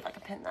 Let's see if I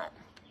can pin that.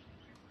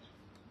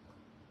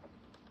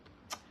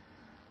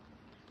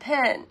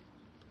 Pin.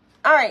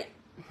 All right.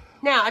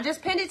 Now, I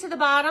just pinned it to the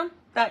bottom.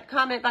 That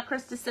comment by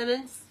Krista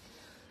Simmons.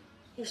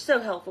 You're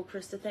so helpful,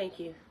 Krista. Thank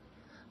you.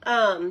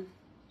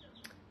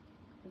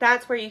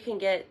 That's where you can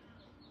get...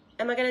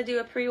 Am I going to do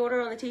a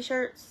pre-order on the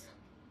t-shirts?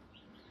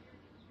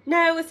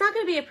 No, it's not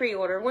going to be a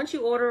pre-order. Once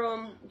you order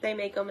them, they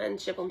make them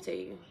and ship them to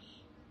you.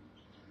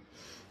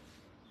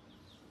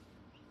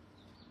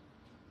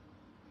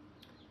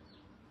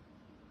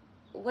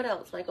 What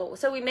else, Michael?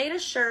 So we made a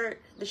shirt.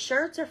 The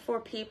shirts are for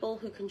people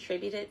who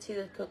contributed to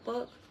the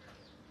cookbook.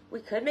 We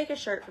could make a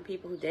shirt for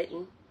people who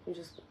didn't, who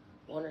just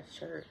want a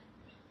shirt.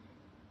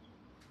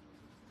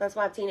 That's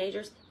why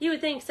teenagers. You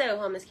would think so,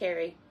 huh, Miss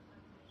Carrie?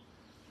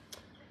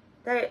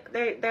 They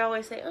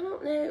always say, I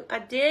don't know. I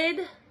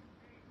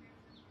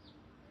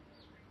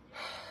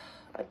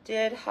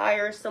did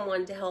hire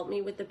someone to help me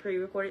with the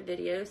pre-recorded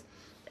videos,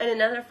 and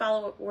another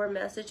follower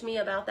messaged me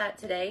about that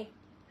today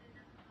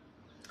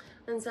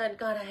and said,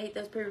 God, I hate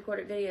those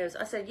pre-recorded videos.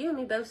 I said, you and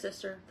me both,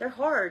 sister. They're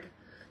hard.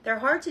 They're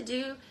hard to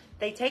do.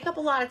 They take up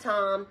a lot of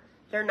time.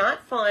 They're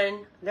not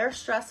fun. They're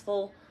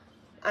stressful.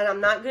 And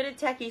I'm not good at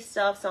techie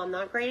stuff, so I'm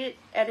not great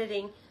at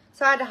editing.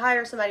 So I had to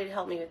hire somebody to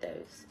help me with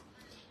those.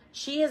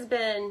 She has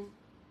been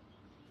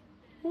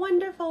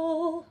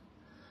wonderful.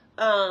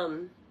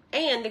 And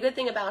the good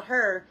thing about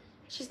her,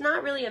 she's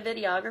not really a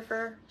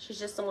videographer. She's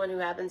just someone who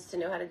happens to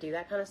know how to do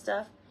that kind of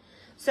stuff.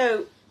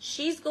 So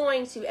she's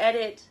going to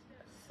edit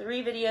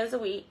 3 videos a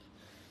week.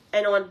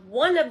 And on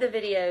one of the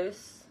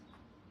videos,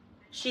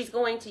 she's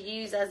going to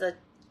use as a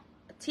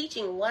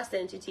teaching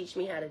lesson to teach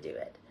me how to do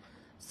it.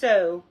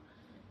 So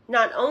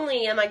not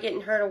only am I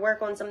getting her to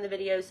work on some of the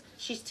videos,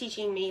 she's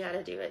teaching me how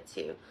to do it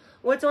too.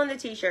 What's on the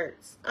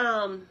t-shirts?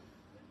 Well,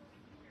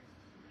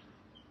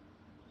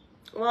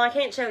 I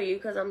can't show you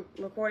because I'm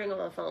recording on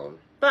my phone.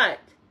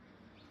 But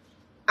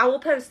I will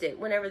post it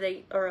whenever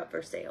they are up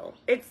for sale.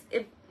 It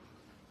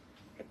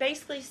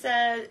basically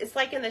says, it's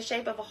like in the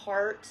shape of a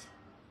heart,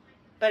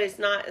 but it's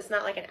not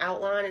like an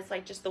outline. It's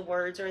like just the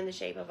words are in the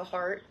shape of a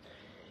heart.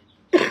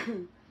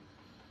 And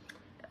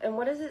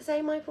what does it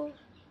say, Michael?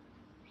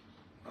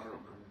 I don't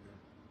remember.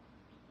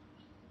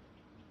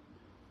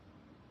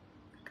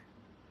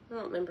 I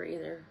don't remember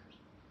either.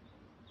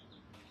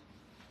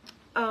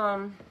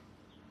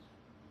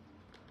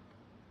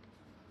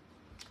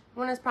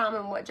 When is prom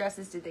and what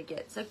dresses did they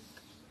get? So,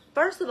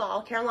 first of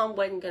all, Caroline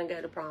wasn't going to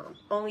go to prom.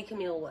 Only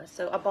Camille was.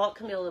 So, I bought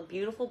Camille a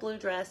beautiful blue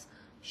dress.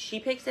 She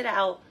picks it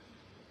out.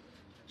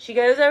 She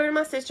goes over to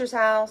my sister's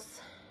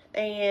house.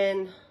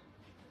 And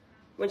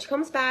when she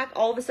comes back,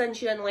 all of a sudden,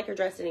 she doesn't like her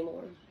dress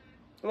anymore.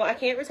 Well, I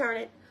can't return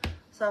it.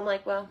 So, I'm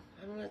like, well,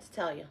 I don't know what to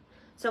tell you.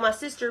 So my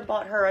sister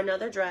bought her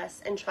another dress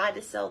and tried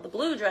to sell the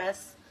blue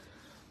dress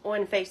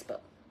on Facebook.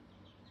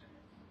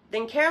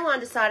 Then Caroline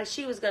decided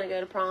she was going to go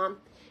to prom,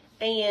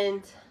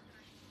 and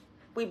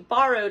we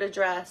borrowed a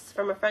dress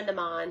from a friend of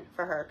mine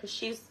for her,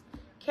 because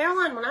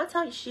Caroline, when I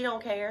tell you she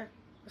don't care,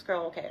 this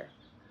girl don't care.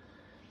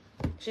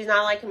 She's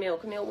not like Camille.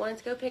 Camille wanted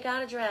to go pick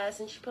out a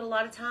dress, and she put a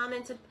lot of time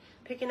into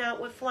picking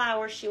out what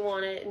flowers she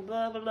wanted and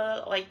blah, blah,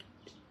 blah. Like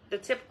the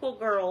typical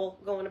girl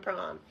going to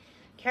prom.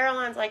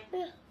 Caroline's like,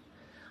 eh.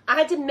 I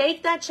had to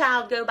make that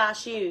child go buy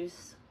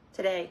shoes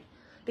today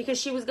because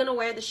she was going to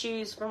wear the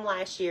shoes from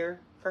last year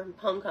for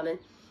homecoming,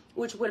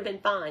 which would have been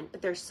fine.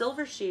 But they're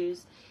silver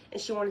shoes,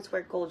 and she wanted to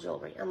wear gold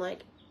jewelry. I'm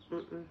like,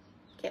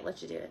 can't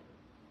let you do it.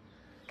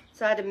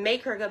 So I had to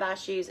make her go buy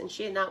shoes, and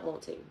she did not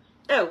want to.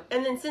 Oh,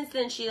 and then since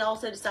then, she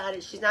also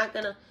decided she's not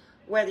going to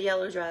wear the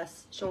yellow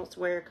dress. She wants to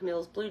wear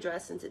Camille's blue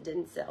dress since it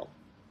didn't sell.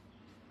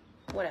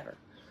 Whatever.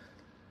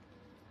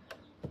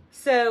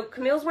 So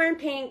Camille's wearing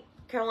pink.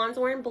 Caroline's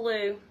wearing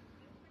blue.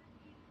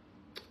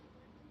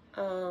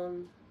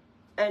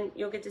 And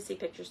you'll get to see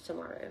pictures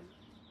tomorrow.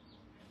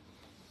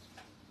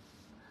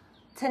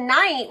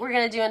 Tonight, we're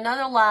going to do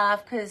another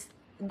live because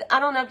I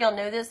don't know if y'all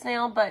know this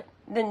now, but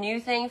the new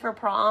thing for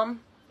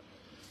prom,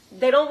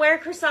 they don't wear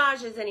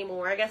corsages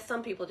anymore. I guess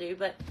some people do,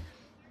 but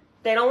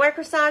they don't wear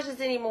corsages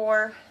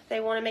anymore. They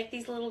want to make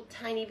these little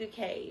tiny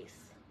bouquets.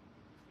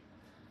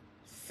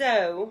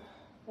 So,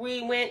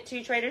 we went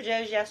to Trader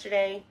Joe's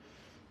yesterday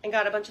and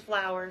got a bunch of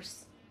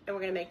flowers, and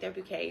we're going to make their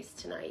bouquets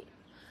tonight.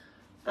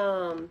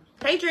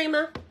 Hey,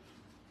 Dreama.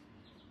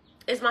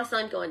 Is my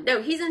son going?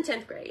 No, he's in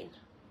 10th grade.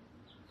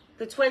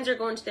 The twins are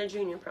going to their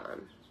junior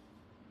prom.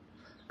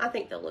 I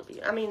think they'll look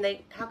beautiful. I mean,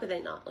 how could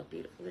they not look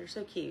beautiful? They're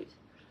so cute.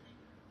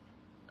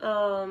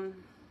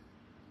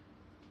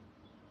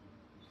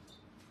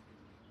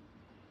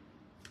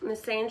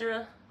 Miss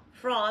Sandra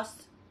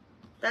Frost.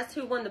 That's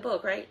who won the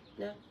book, right?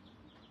 No?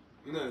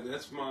 No,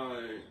 that's a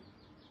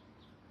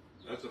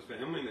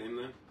family name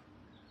then.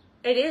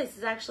 It is.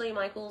 It's actually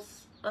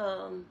Michael's,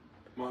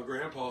 my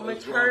grandpa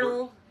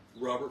maternal... is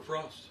Robert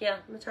Frost. Yeah,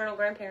 maternal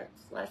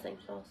grandparents. Last name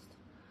Frost.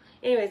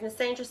 Anyways, Miss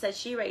Sandra said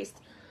she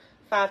raised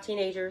 5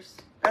 teenagers.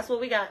 That's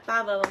what we got.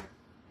 5 of them.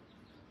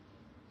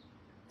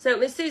 So,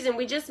 Miss Susan,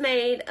 we just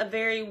made a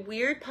very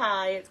weird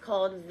pie. It's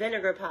called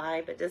Vinegar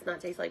Pie, but does not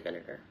taste like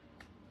vinegar.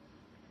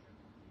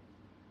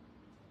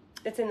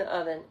 It's in the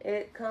oven.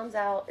 It comes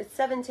out. It's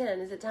 7:10.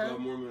 Is it time? 5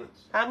 more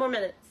minutes. 5 more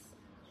minutes.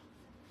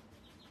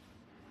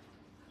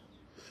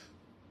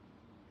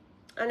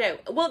 I know.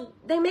 Well,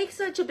 they make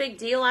such a big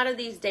deal out of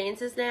these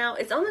dances now.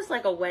 It's almost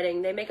like a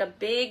wedding. They make a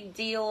big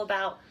deal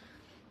about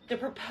the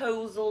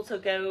proposal to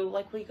go,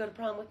 like, will you go to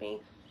prom with me?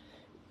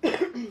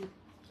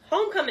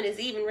 Homecoming is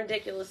even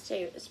ridiculous,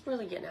 too. It's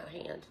really getting out of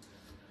hand.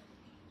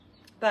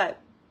 But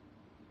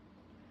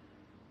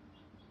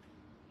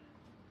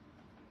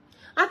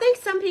I think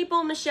some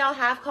people, Michelle,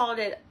 have called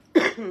it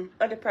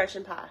a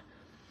depression pie.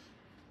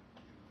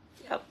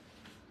 Yep.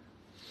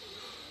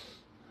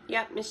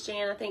 Yep, Miss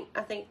Jan, I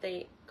think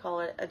they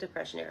call it a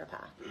depression era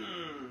pie.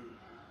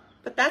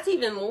 But that's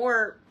even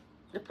more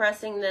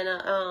depressing than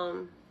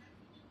a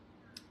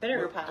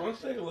vinegar pie.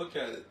 Let's take a look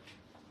at it.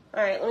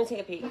 All right, let me take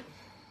a peek.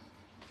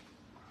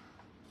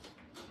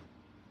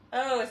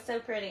 Oh, it's so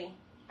pretty.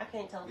 I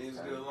can't tell. Needs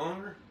to go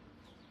longer.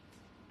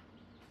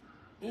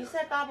 You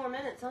said 5 more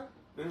minutes, huh?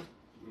 Yeah.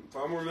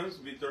 5 more minutes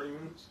would be 30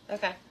 minutes.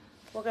 Okay.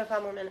 We'll go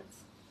 5 more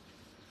minutes.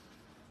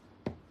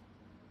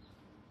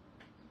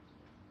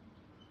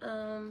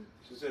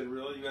 She said,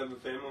 really? You have a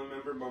family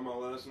member by my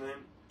last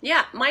name?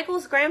 Yeah,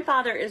 Michael's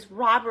grandfather is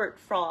Robert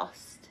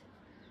Frost.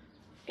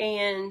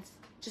 And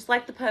just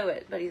like the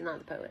poet, but he's not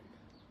the poet.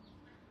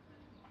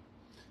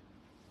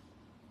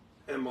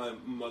 And my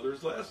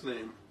mother's last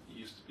name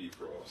used to be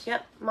Frost.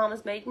 Yep,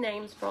 Mama's maiden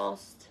name's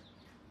Frost.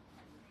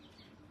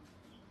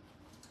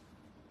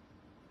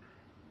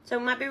 So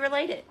we might be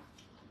related.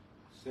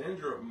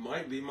 Sandra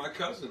might be my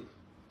cousin.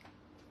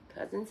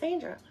 Cousin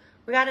Sandra.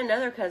 We got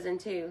another cousin,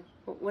 too.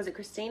 Was it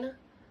Christina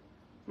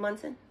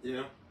Munson?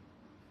 Yeah.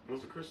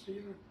 Was it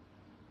Christina?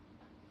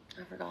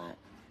 I forgot.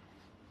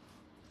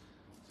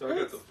 So I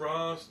got the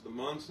Frost, the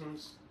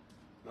Munsons.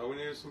 Now we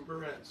need some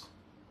Barrettes.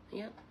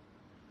 Yep.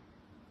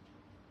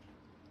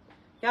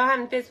 Y'all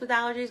having fits with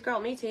allergies? Girl,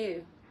 me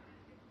too.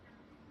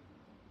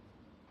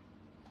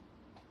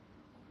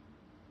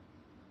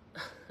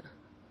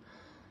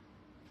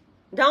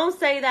 Don't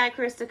say that,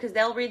 Krista, because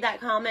they'll read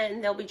that comment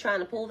and they'll be trying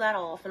to pull that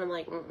off. And I'm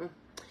like,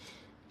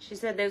 She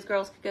said those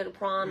girls could go to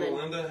prom.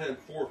 Melinda had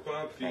 4 or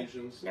 5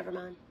 fusions. Okay, never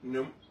mind.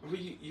 No, well,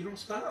 you don't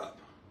stop.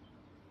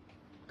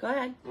 Go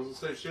ahead. I was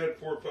going to say, she had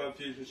 4 or 5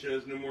 fusions. She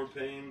has no more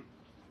pain.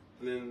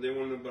 And then they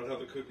wanted to know about how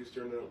the cookies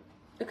turned out.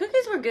 The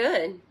cookies were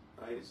good.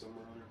 I ate some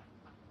earlier.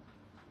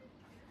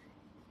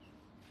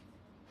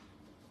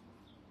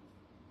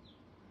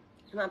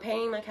 Am I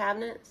painting my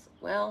cabinets?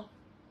 Well,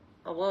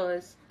 I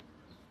was.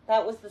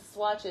 That was the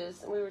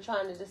swatches we were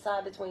trying to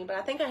decide between, but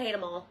I think I hate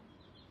them all.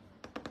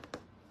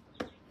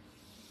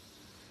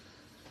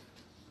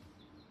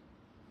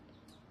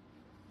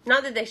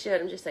 Not that they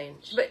should, I'm just saying.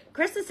 But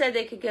Krista said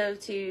they could go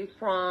to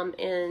prom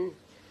in,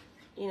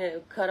 you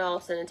know,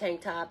 cutoffs and a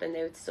tank top, and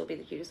they would still be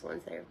the cutest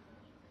ones there.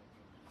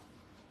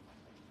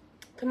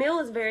 Camille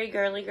is very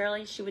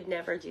girly. She would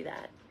never do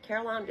that.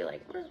 Caroline would be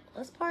like,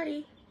 let's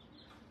party.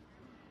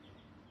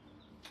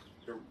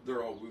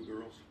 They're all woo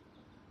girls.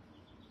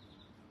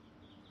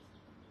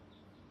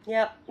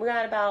 Yep, we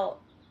got about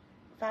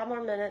 5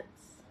 more minutes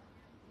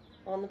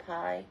on the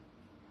pie.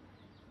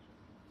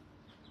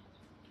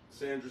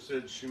 Sandra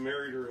said she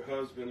married her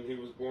husband. He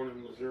was born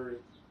in Missouri.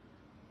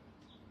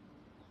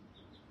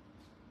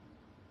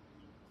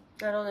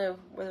 I don't know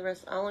where the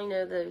rest, I only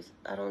know those,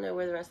 I don't know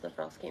where the rest of the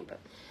frost came from.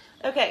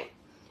 Okay,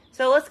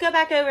 so let's go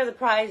back over the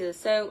prizes.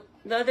 So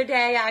the other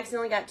day I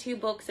accidentally got 2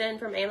 books in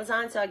from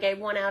Amazon, so I gave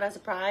one out as a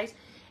prize.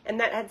 And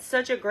that had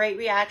such a great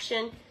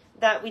reaction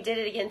that we did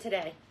it again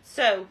today.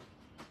 So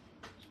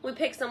we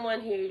picked someone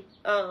who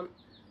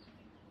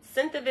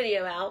sent the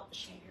video out,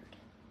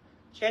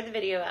 shared the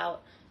video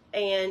out,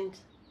 and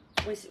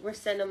we're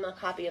sending them a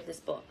copy of this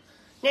book.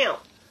 Now,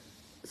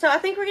 so I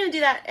think we're going to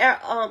do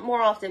that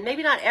more often.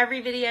 Maybe not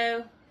every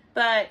video,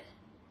 but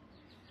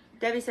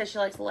Debbie says she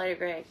likes the lighter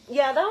gray.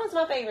 Yeah, that one's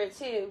my favorite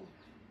too.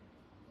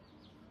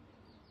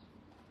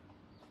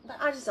 But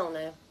I just don't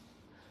know.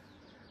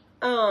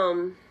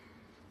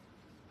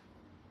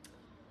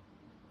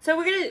 So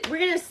we're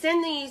gonna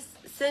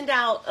send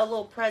out a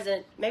little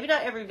present. Maybe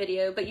not every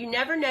video, but you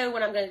never know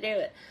when I'm gonna do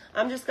it.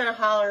 I'm just gonna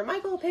holler,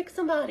 Michael, pick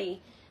somebody,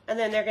 and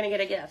then they're gonna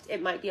get a gift.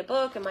 It might be a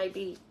book, it might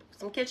be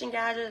some kitchen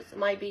gadgets, it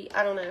might be,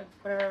 I don't know,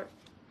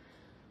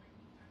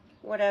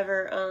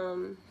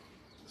 whatever.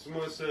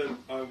 Someone said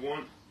I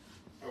want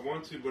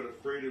to, but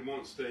afraid it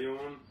won't stay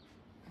on.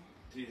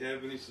 Do you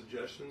have any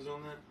suggestions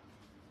on that?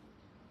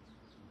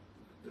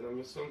 Did I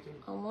miss something?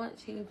 I want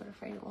to, but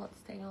afraid it won't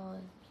stay on.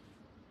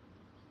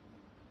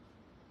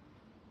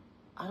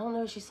 I don't know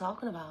what she's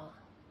talking about.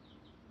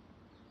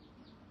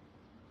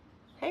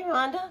 Hey,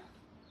 Rhonda.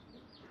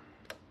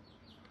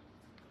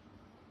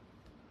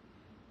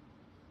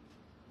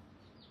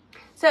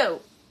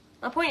 So,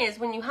 my point is,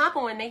 when you hop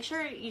on, make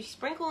sure you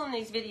sprinkle in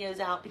these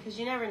videos out, because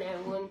you never know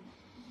when.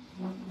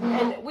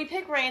 And we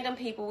pick random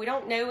people. We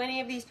don't know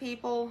any of these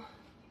people.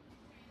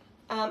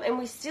 And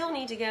we still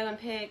need to go and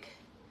pick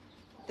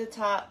the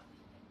top.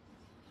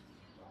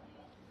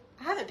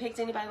 I haven't picked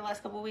anybody the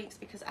last couple of weeks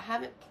because I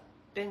haven't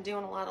been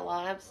doing a lot of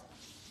lives.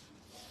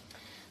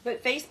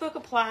 But Facebook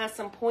applies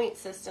some point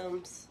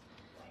systems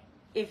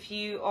if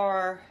you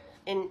are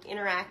an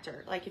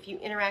interactor. Like if you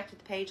interact with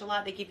the page a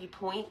lot, they give you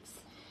points.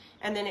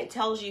 And then it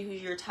tells you who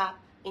your top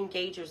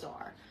engagers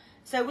are.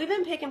 So we've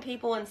been picking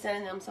people and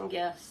sending them some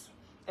gifts.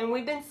 And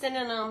we've been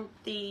sending them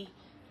the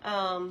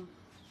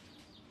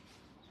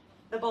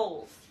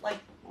bowls. Like,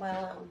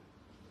 well,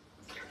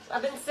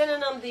 I've been sending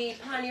them the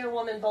Pioneer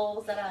Woman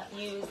bowls that I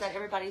use that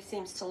everybody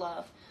seems to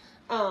love.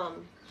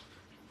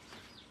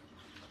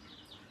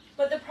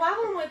 But the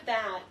problem with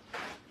that,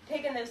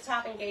 picking those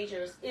top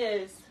engagers,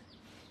 is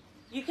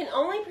you can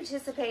only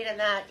participate in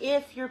that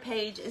if your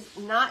page is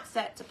not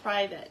set to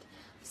private.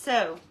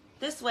 So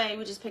this way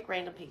we just pick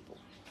random people.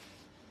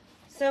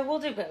 So we'll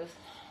do both.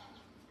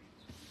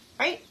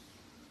 Right?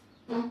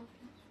 Mm-hmm.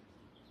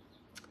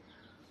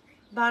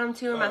 Bottom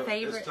 2 are my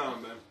favorite. It's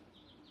time, man.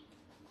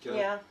 Okay.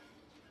 Yeah.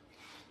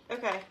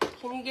 Okay.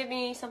 Can you give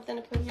me something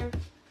to put here?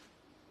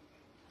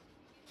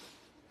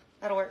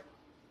 That'll work.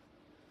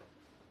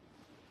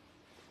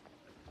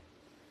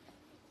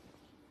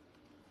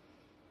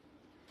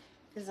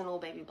 This is an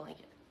old baby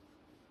blanket.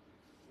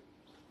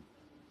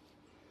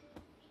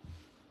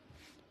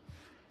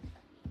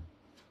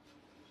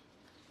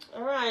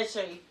 All right,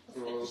 show you.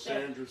 Well,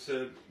 Sandra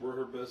said we're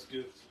her best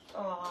gifts.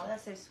 Oh,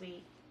 that's so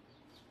sweet.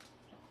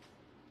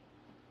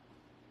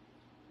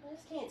 I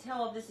just can't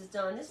tell if this is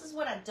done. This is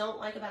what I don't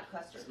like about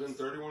custards. It's been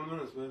 31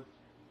 minutes, man.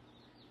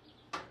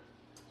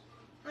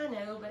 I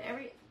know, but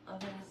every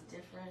oven is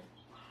different.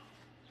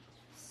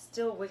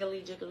 Still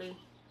wiggly jiggly.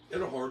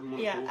 It'll harden when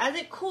yeah, it cools. as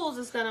it cools,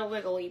 it's gonna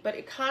wiggly, but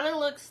it kind of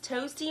looks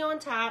toasty on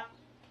top.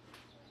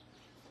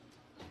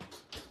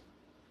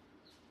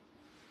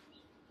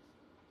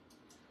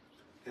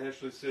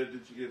 Ashley said,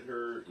 did you get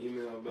her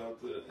email about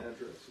the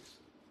addresses?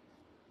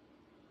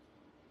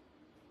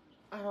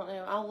 I don't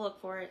know. I'll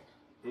look for it.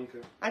 Okay.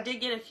 I did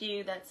get a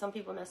few that some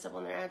people messed up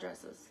on their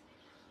addresses.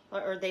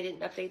 Or they didn't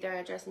update their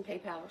address in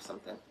PayPal or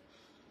something.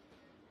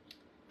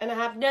 And I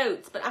have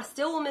notes, but I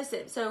still will miss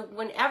it. So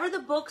whenever the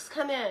books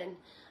come in,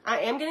 I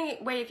am going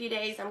to wait a few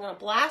days. I'm going to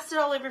blast it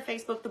all over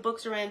Facebook. The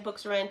books are in.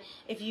 Books are in.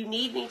 If you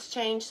need me to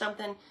change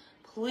something,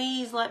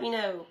 please let me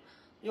know.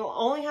 You'll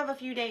only have a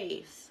few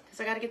days because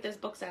I got to get those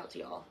books out to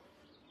y'all.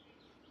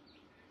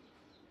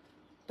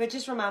 But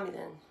just remind me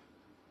then.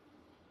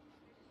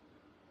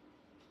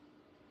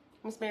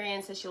 Miss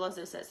Marianne says she loves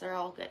those sets. They're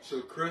all good.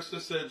 So Krista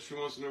said she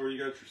wants to know where you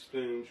got your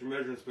spoons, your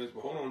measuring spoons.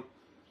 But hold on.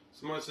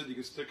 Somebody said you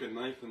could stick a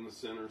knife in the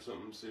center or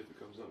something and see if it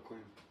comes out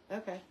clean.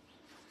 Okay.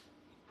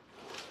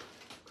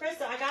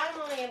 Krista, I got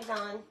them on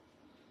Amazon.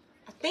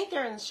 I think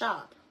they're in the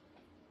shop.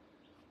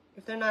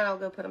 If they're not, I'll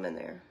go put them in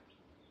there.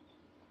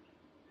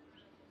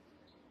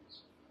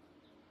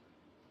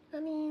 I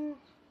mean,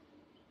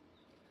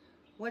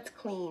 what's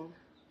clean?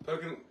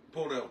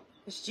 Pull it out.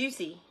 It's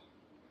juicy.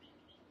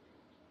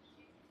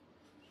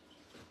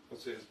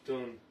 Let's see, it's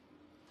done.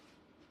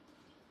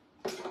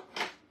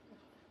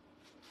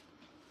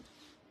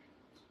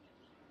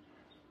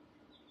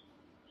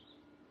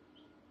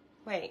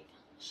 Wait,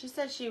 she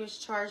said she was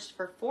charged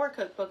for 4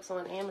 cookbooks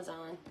on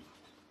Amazon.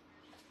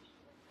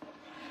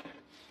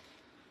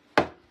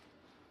 I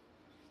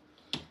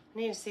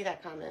need to see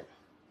that comment.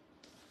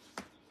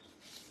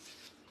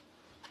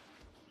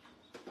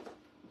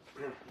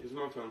 Here, use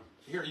my phone.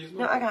 Here, use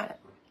my No, phone. I got it.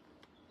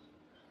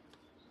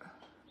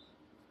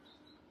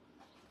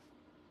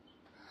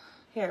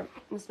 Here,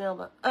 Miss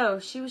Melba. Oh,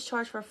 she was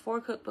charged for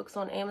 4 cookbooks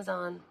on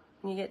Amazon.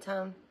 When you get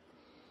time,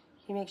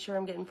 you make sure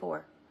I'm getting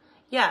 4.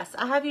 Yes,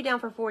 I have you down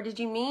for 4. Did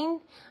you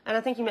mean, and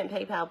I think you meant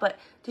PayPal, but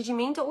did you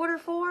mean to order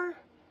 4?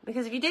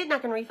 Because if you didn't, I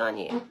can refund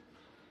you.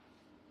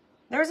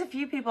 There's a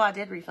few people I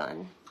did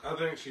refund. I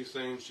think she's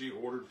saying she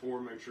ordered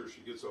 4, make sure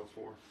she gets all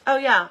 4. Oh,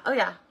 yeah. Oh,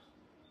 yeah.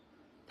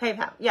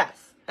 PayPal.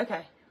 Yes.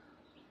 Okay.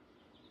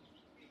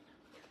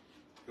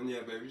 And yeah,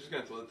 baby, you just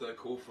got to let that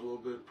cool for a little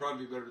bit.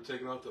 Probably better to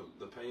take it off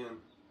the pan.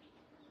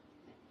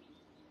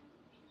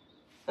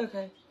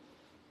 Okay.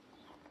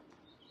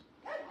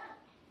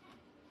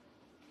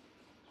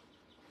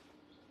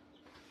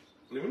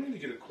 We need to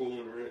get a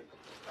coolant, right?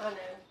 I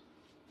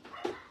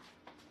know.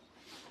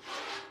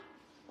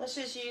 Let's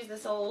just use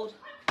this old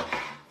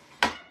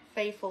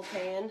faithful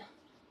pan.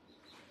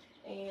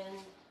 And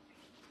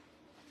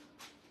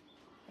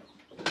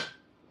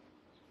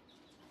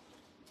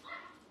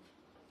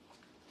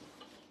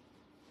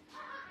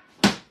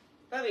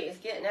Bubby is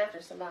getting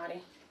after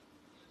somebody.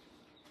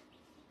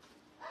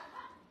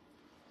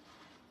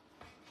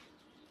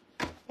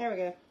 There we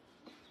go.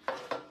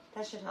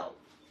 That should help.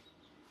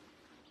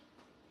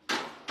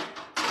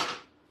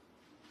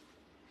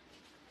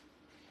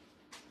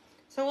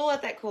 So we'll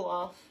let that cool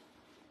off.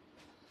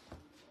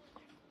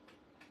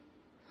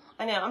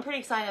 I know, I'm pretty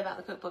excited about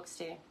the cookbooks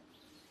too.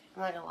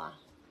 I'm not gonna lie.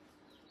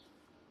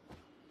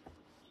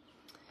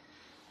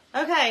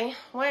 Okay,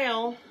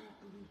 well.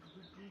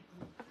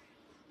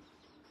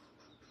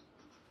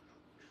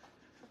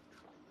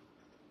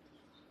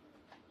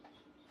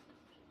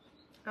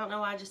 I don't know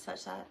why I just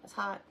touched that. It's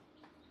hot.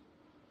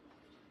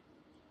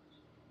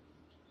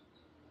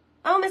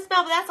 Oh, Miss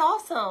Melba, that's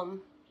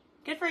awesome.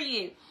 Good for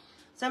you.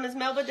 So Miss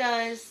Melba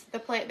does the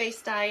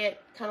plant-based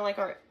diet, kind of like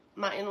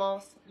my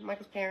in-laws,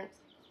 Michael's parents.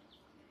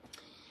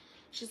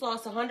 She's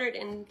lost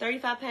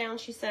 135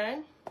 pounds, she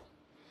said.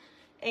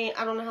 And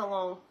I don't know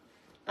how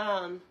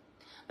long.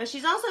 But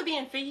she's also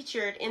being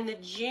featured in the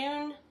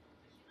June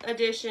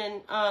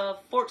edition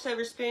of Forks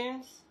Over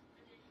Spoons.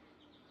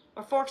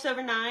 Or Forks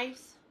Over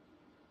Knives.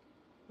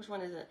 Which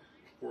one is it?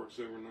 Forks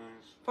Over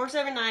Knives. Forks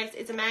Over Knives.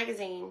 It's a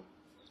magazine.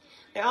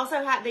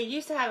 They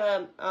used to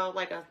have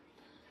like a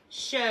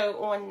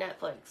show on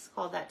Netflix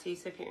called that too.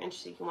 So if you're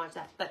interested, you can watch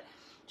that. But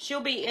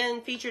she'll be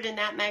featured in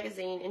that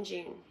magazine in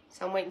June.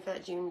 So I'm waiting for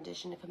that June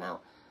edition to come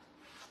out.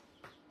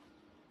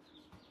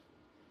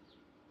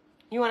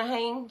 You want to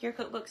hang your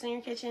cookbooks in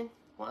your kitchen?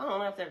 Well, I don't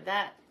know if they're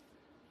that.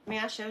 I mean,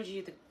 I showed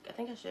you I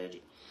think I showed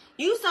you.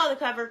 You saw the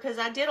cover because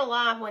I did a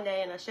live one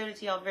day and I showed it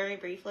to y'all very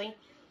briefly.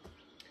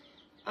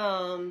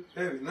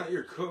 Hey, not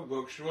your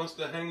cookbook. She wants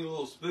to hang the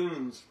little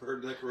spoons for her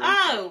decoration.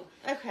 Oh,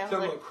 okay. I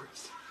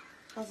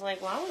was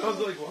like, wow. I was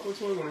like, why would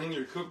someone want to hang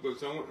your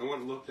cookbooks? I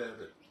went and looked at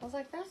it. I was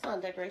like, that's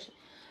not decoration.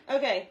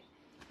 Okay,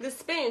 the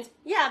spoons.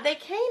 Yeah, they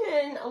came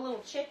in a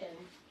little chicken.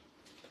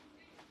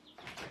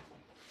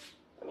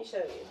 Let me show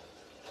you.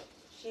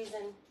 She's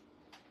in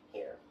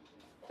here.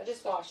 I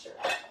just washed her.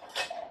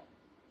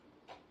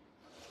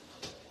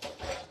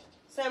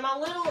 So my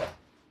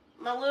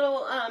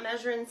little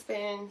measuring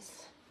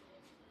spoons.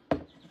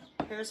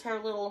 Here's her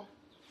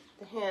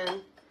the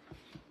hen.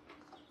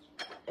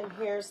 And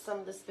here's some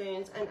of the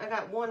spoons. And I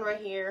got one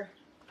right here.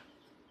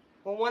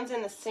 Well, one's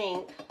in the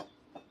sink.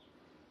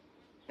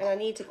 And I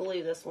need to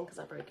glue this one because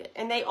I broke it.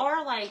 And they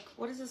are like,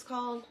 what is this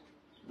called?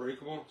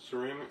 Breakable?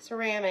 Ceramic?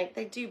 Ceramic.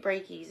 They do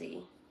break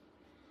easy.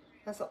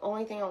 That's the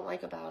only thing I don't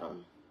like about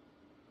them.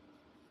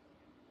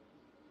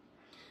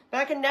 But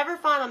I could never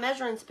find a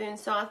measuring spoon,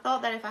 so I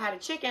thought that if I had a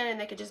chicken and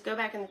they could just go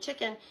back in the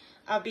chicken,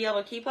 I'd be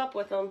able to keep up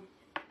with them.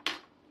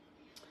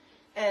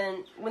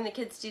 And when the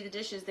kids do the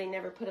dishes, they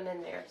never put them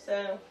in there.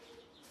 So,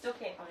 still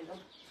can't find them.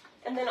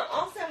 And then I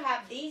also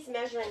have these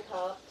measuring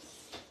cups.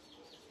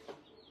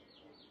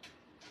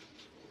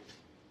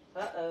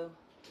 Uh-oh.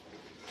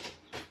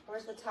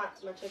 Where's the top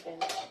to my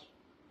chicken?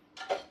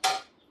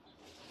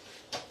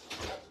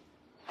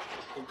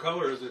 What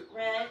color is it?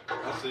 Red.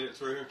 I see it.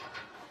 It's right here.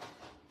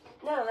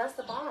 No, that's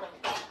the bottom.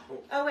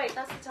 Oh, wait,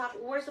 that's the top.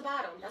 Where's the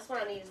bottom? That's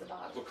what I need is the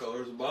bottom. What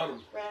color is the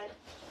bottom? Red.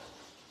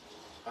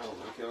 I don't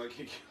know. I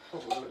can't keep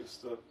all that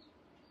stuff.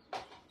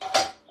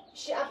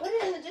 I put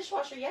it in the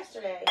dishwasher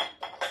yesterday.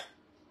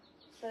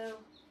 So,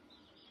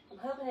 I'm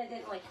hoping it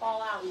didn't, like,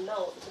 fall out and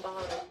melt at the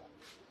bottom.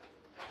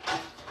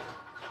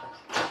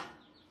 I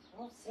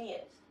don't see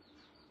it.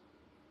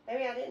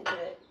 Maybe I didn't put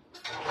it.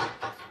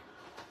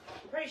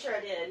 I'm pretty sure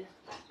I did.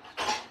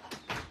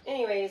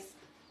 Anyways,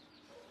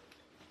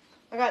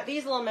 I got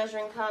these little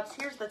measuring cups.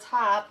 Here's the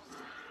top.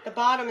 The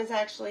bottom is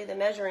actually the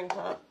measuring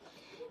cup.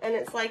 And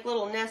it's like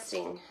little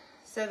nesting.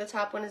 So the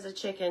top one is a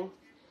chicken.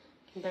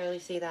 You can barely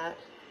see that.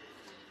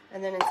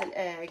 And then it's an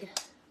egg.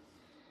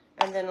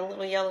 And then a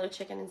little yellow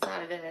chicken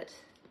inside of it.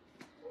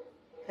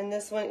 And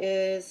this one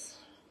is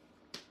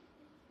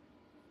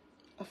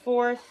a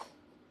fourth,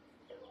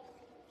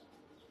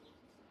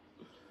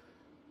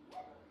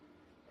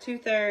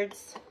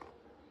 2/3,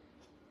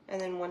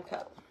 and then 1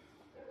 cup.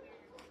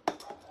 I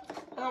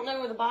don't know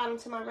where the bottom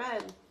to my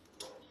red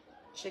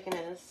chicken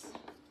is.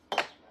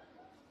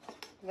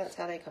 That's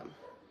how they come.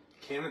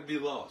 Can it be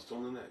lost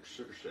on the next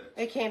Sugar Shack?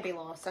 It can't be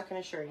lost, I can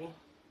assure you.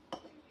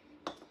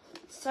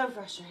 So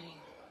frustrating.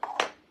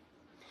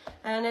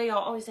 And I know y'all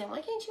always say,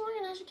 why can't you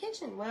organize your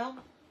kitchen? Well,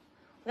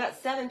 we got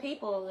 7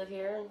 people that live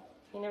here, and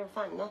you never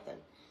find nothing.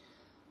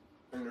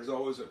 And there's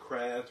always a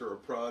craft or a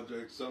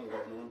project, something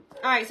going on.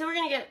 Alright, so we're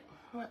going to get...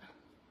 What?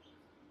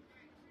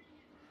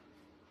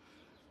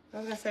 I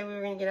was going to say we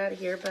were going to get out of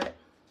here, but...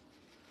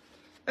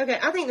 Okay,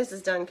 I think this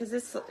is done, because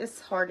this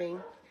is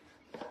harding.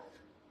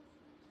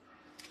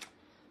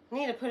 I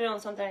need to put it on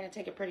something I can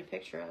take a pretty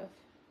picture of.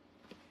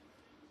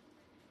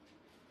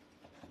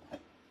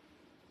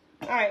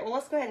 Alright, well,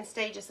 let's go ahead and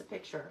stage us a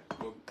picture.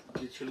 Well,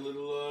 get your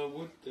little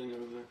wood thing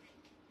over there.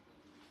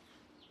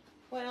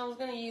 Well, I was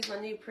going to use my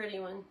new pretty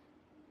one.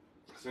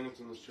 Send it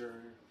in this chair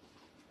here.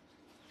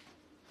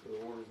 For the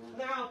water's on.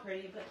 They're all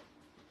pretty, but...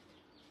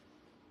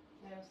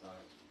 No, it's not.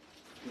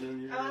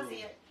 Oh, I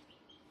see it.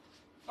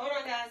 Hold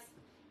on, guys.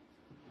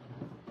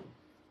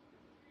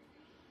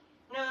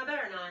 No, I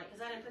better not,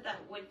 because I didn't put that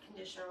wood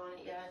conditioner on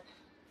it yet.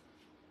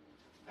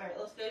 Alright,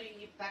 let's go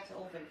back to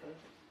Old Faithful.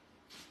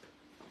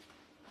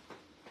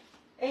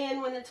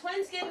 And when the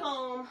twins get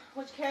home,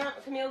 which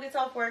Camille gets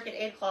off work at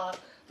 8 o'clock.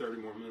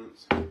 30 more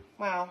minutes.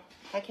 Wow,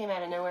 that came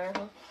out of nowhere,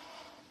 huh?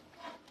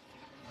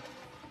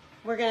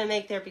 We're going to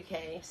make their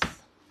bouquets.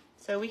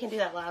 So we can do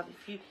that live.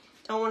 If you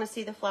don't want to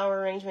see the flower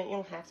arrangement, you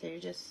don't have to.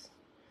 Just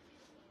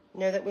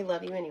know that we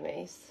love you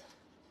anyways.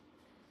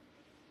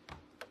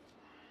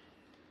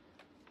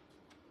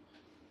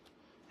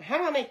 How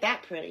do I make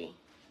that pretty?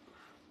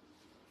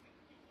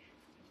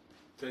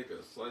 Take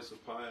a slice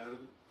of pie out of it.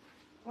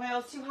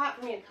 Well, it's too hot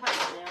for me to cut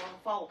it now. It'll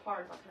fall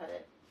apart if I cut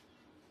it.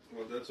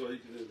 Well, that's all you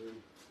can do then.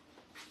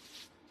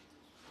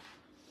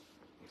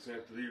 You'll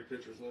have to do your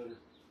pictures later.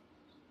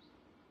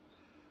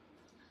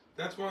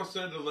 That's why I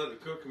said to let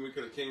it cook, and we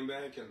could have came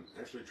back and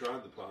actually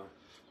tried the pie.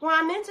 Well,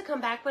 I meant to come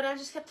back, but I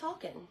just kept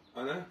talking.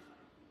 I know.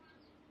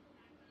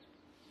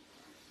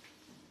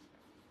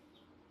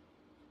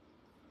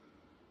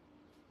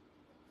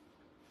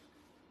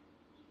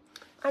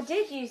 I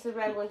did use the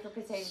red one for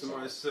potato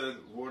Somebody chips. said,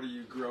 what are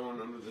you growing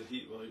under the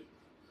heat light?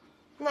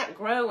 I'm not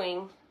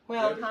growing.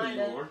 Well, Yeah, kind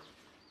you of. are.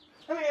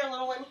 Come here,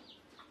 little one.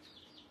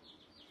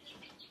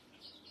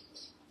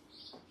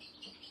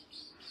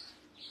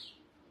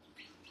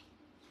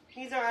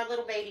 These are our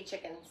little baby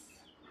chickens.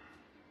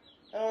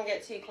 I don't want to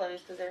get too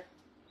close because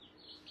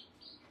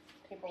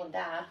people will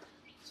die.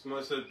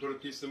 Somebody said put a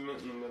piece of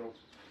mint in the middle.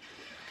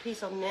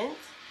 Piece of mint?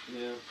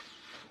 Yeah.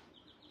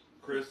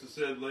 Krista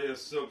said lay a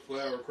silk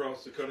flower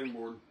across the cutting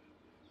board.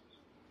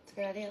 That's a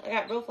good idea. I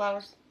got real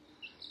flowers.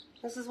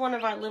 This is one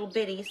of our little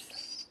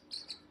biddies.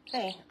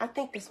 Hey, I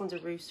think this one's a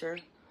rooster.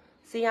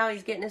 See how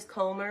he's getting his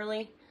comb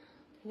early?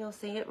 You'll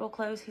see it real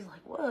close. He's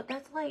like, whoa,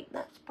 that's light,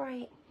 that's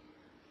bright.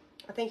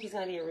 I think he's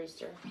going to be a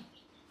rooster.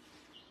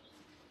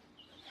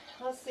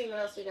 Let's see what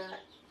else we got.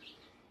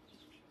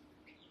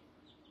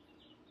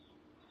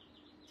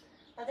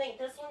 I think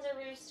this one's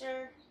a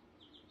rooster.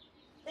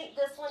 I think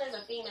this one is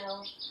a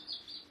female.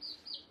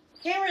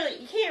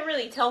 You can't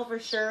really tell for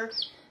sure,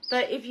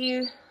 but if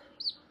you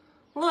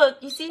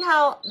look, you see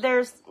how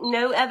there's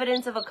no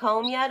evidence of a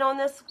comb yet on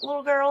this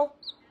little girl?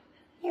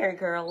 You're a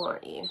girl,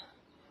 aren't you?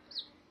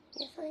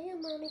 Yes, I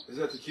am, Mommy. Is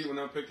that the cute one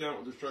I picked out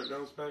with the striped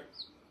down back?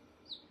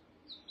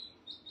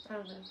 I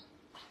don't know.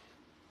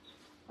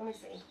 Let me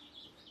see.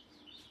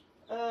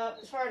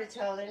 It's hard to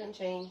tell. They haven't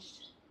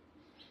changed.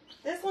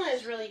 This one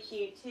is really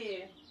cute,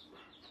 too.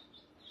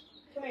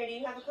 Come here. Do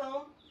you have a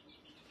comb?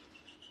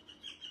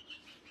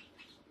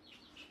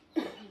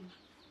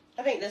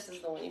 I think this is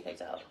the one you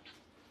picked out.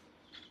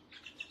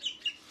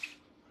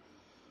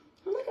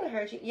 I'm not going to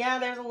hurt you. Yeah,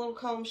 there's a little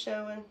comb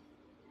showing.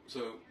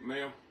 So,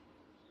 male?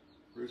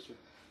 Rooster?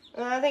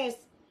 I think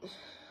it's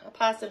a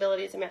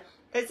possibility it's a male.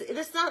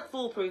 It's not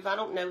foolproof. I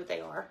don't know what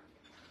they are.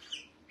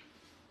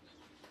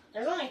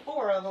 There's only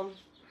 4 of them.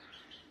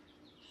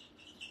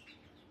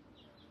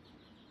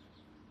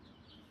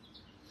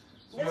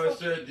 Somebody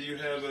said, do you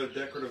have a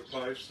decorative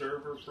pie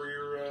server for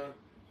your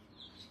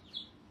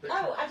picture?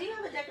 Oh, I do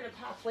have a decorative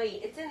pie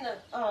plate. It's in the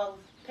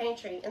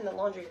pantry, in the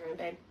laundry room,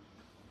 babe.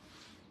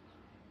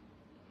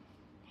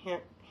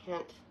 Hint,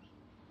 hint.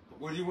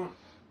 What do you want?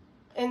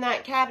 In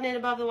that cabinet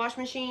above the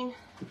washing machine,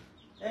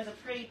 there's a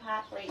pretty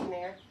pie plate in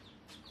there.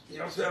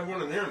 You also have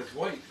one in there and it's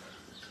white.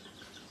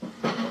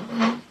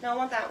 No, I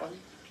want that one.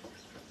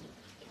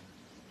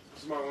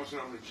 Somebody wants to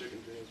know how many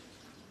chickens they have.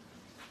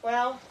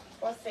 Well,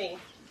 let's see.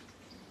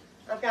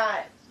 I've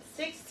got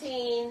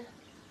 16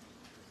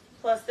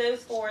 plus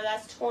those 4,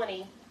 that's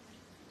 20.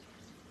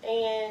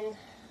 And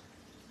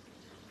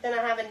then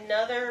I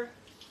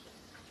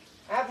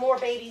have more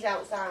babies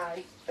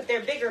outside, but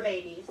they're bigger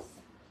babies.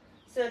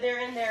 So they're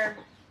in their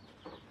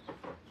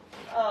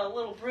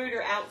little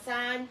brooder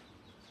outside.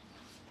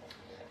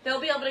 They'll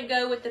be able to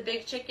go with the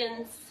big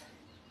chickens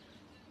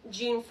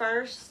June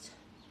 1st.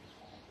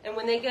 And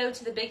when they go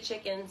to the big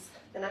chickens,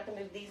 then I can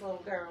move these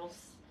little girls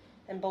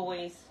and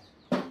boys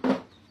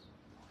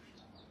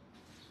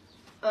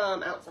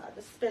outside.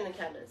 This has been in the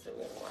cabinet, so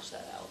we're going to wash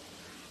that out.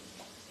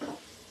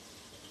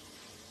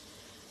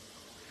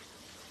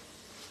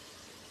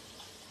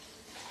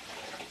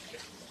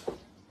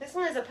 This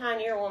one is a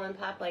Pioneer Woman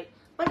pie plate.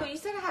 Michael, you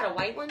said I had a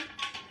white one?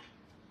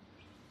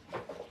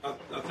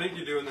 I think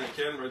you do in that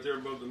can right there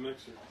above the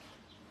mixer.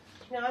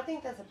 No, I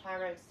think that's a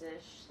Pyrex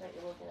dish that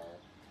you're looking at.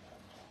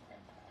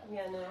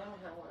 Yeah, no, I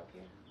don't have one up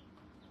here.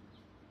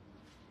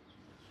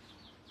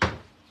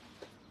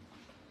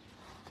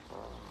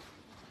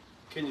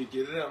 Can you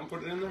get it out and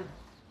put it in there?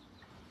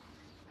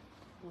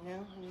 No,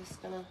 I'm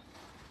just gonna...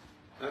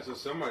 That's what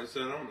somebody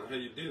said. I don't know how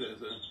you do that,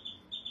 though.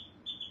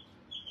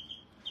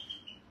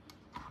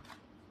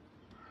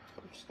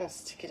 I'm just gonna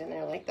stick it in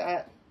there like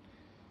that.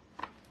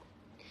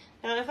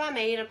 Now, if I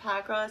made a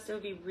pie crust, it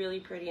would be really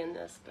pretty in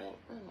this, but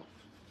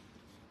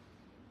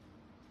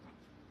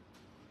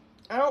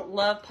I don't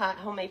love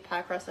homemade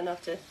pie crust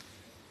enough to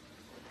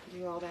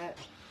do all that.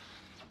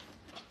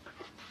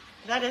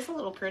 That is a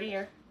little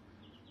prettier.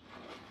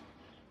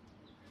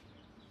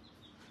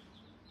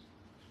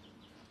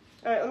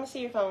 All right, let me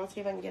see your phone. Let's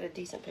see if I can get a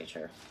decent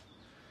picture.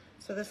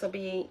 So this will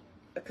be,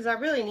 because I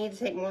really need to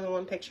take more than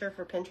one picture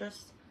for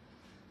Pinterest.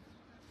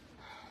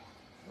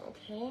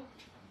 Okay.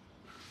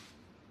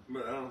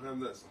 But I don't have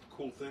that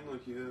cool thing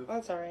like you have.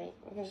 That's all right.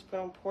 We can just put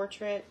on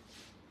portrait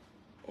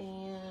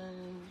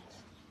and...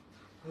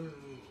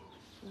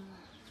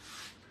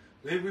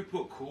 Maybe we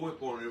put Cool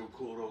Whip on it, it will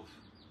cool it off.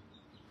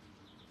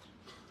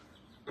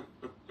 I'm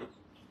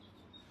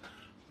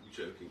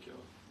joking, Kelly.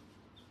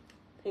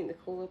 I think the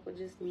Cool Whip would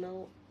just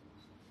melt.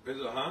 Is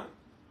it hot?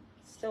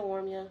 Still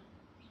warm, yeah.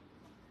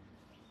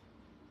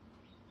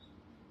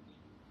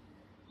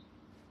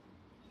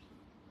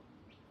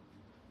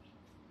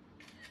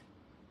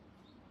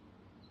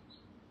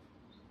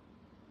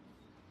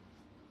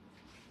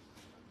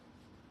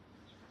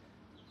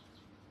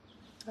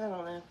 I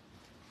don't know.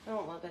 I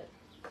don't love it.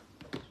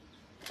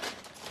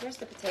 Here's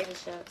the potato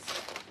chips.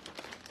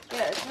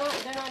 Yeah, it's not,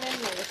 they're not in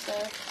here, so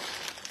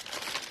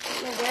I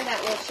don't know where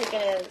that little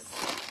chicken is.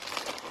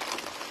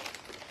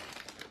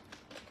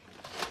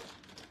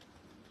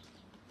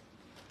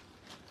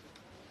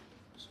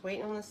 Just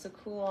waiting on this to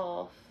cool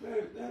off.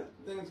 Man, that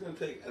thing's going to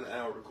take an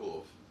hour to cool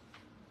off.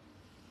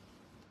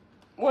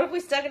 What if we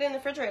stuck it in the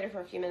refrigerator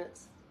for a few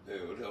minutes?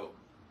 It would help.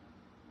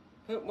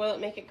 Will it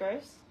make it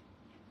gross?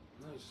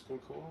 No, it's just going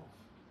to cool off.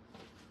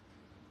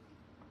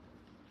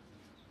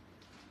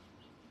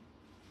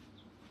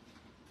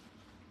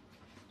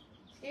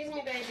 Excuse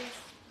me, babies.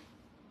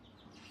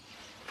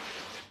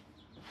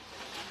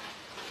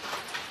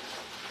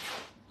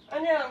 I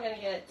know I'm going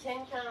to get 10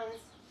 tons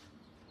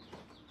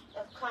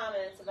of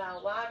comments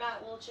about why I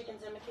got little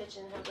chickens in my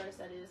kitchen, how gross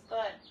that is,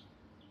 but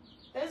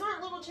those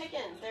aren't little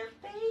chickens, they're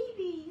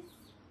babies.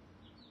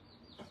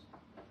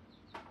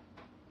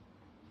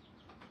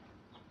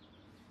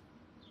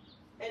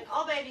 And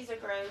all babies are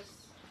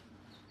gross,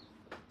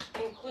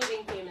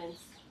 including humans.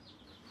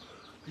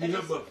 You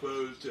have my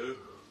photos too.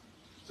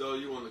 It's all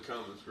you on the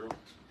comments, girl.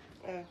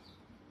 Oh.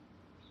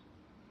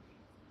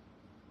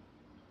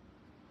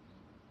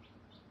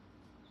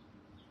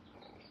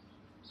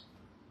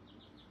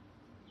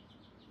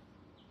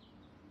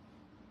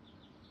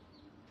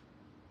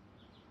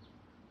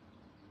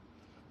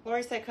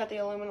 Lori said cut the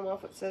aluminum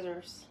off with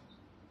scissors.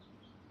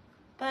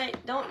 But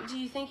do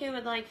you think it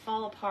would like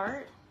fall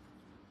apart?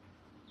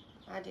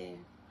 I do.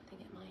 I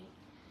think it might.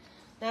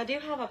 Now I do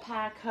have a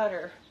pie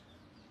cutter.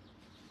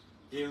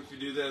 Even if you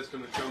do that, it's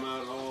going to come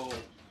out all...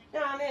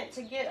 No, I meant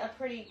to get a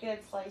pretty good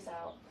slice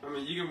out. I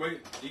mean, you can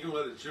wait. You can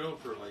let it chill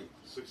for like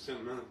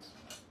 6-10 minutes.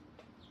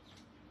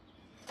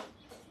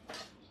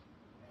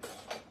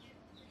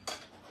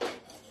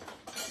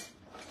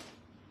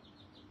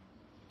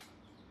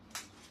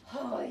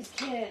 Oh, these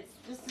kids.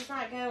 This does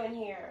not go in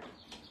here.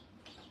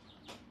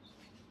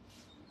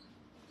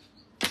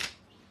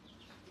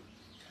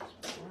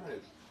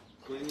 Alright.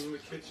 Cleaning the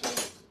kitchen,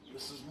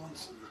 Mrs.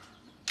 Munson.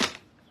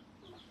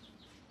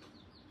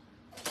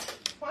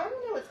 Well, I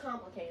don't know what's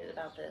complicated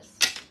about this.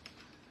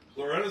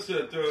 Loretta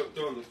said throw it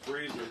in the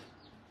freezer.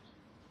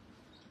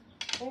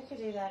 We could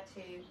do that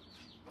too.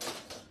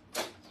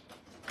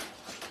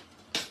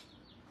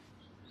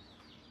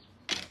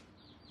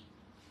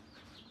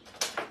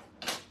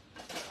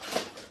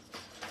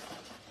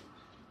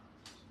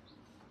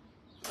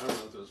 I don't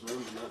know if there's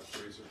room in that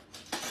freezer.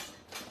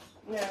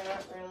 No,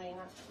 not really.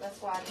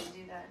 That's why I didn't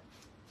do that.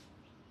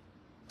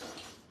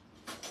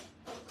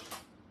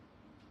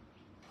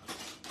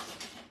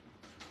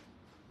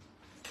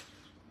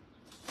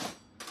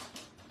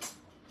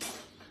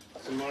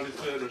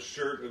 Somebody said a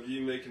shirt of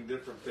you making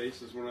different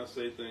faces when I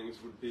say things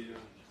would be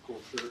a cool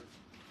shirt.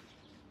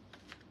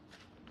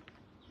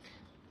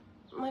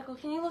 Michael,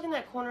 can you look in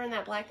that corner in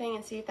that black thing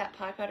and see if that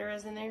pie cutter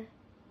is in there?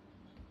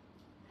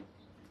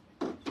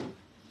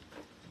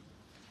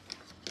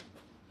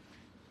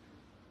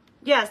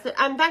 Yes,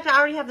 in fact, I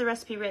already have the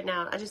recipe written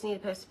out. I just need to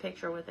post a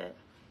picture with it.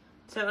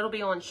 So it'll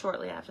be on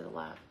shortly after the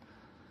live.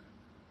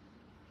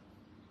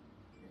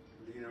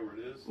 Do you know where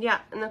it is? Yeah,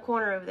 in the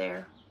corner over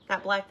there.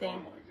 That black thing. Oh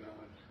my god.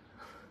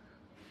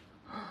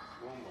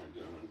 Oh my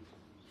god.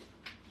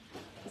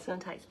 It's in a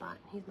tight spot.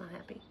 He's not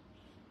happy.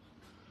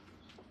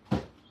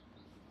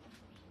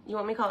 You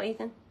want me to call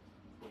Ethan?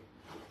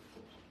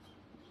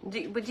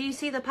 But do you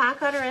see the pie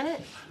cutter in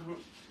it?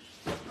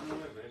 I don't know,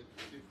 babe.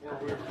 Before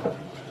we were...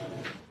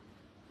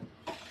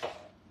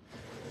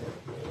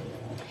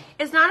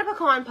 It's not a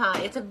pecan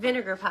pie. It's a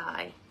vinegar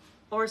pie.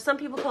 Or some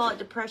people call it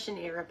Depression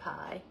era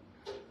pie.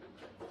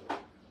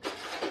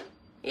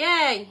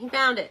 Yay! He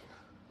found it.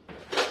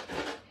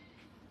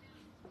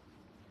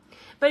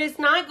 But it's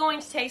not going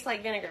to taste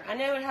like vinegar. I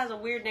know it has a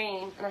weird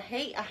name. And I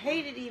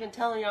hated even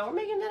telling y'all we're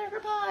making vinegar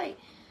pie.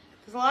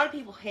 Because a lot of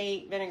people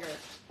hate vinegar.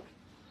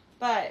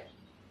 But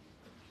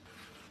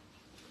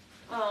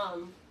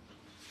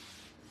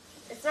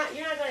it's not,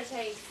 you're not going to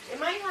taste, it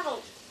might have a,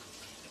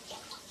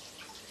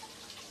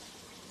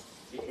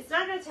 it's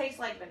not going to taste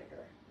like vinegar.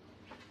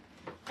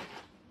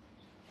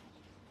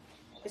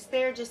 It's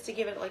there just to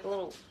give it like a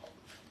little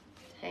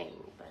tang,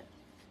 but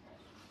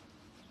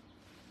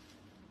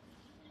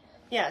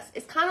yes,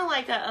 it's kind of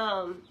like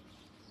a,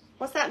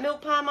 what's that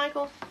milk pie,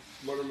 Michael?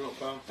 Buttermilk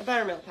pie. A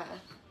buttermilk pie.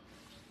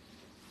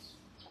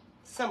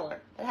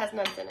 Similar. It has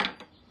nuts in it.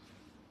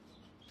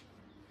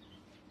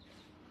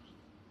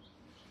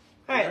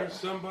 All right. There's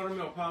some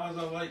buttermilk pies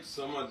I like,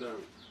 some I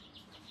don't.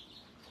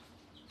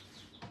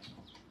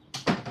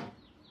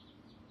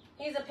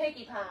 He's a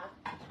picky pie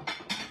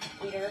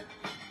eater.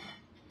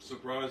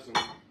 Surprising.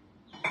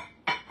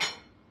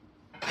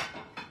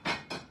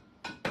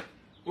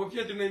 Well, if you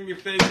had to name your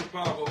favorite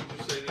pie, what would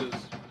you say it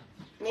is?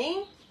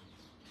 Me?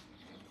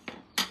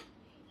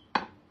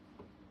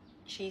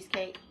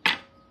 Cheesecake.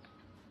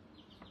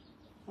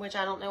 Which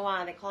I don't know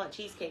why they call it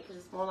cheesecake,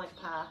 because it's more like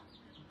a pie.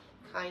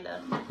 Kind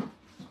of.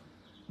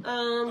 I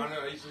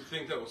know, I used to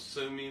think that was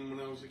so mean when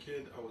I was a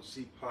kid. I would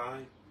see pie,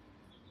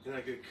 and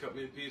I could cut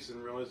me a piece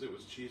and realize it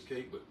was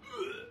cheesecake, but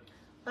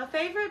my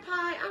favorite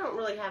pie, I don't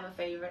really have a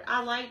favorite.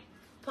 I like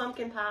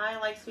pumpkin pie, I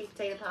like sweet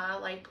potato pie, I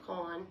like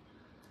pecan,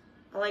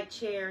 I like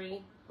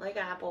cherry, I like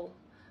apple.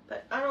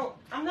 But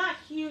I'm not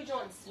huge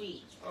on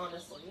sweets,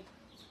 honestly.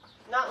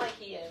 Not like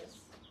he is.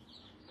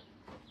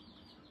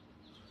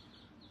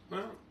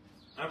 well,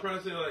 I'd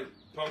probably say like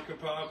pumpkin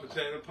pie,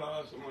 potato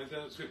pie, something like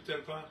that, sweet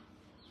potato pie.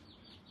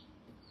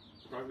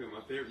 Probably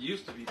my favorite.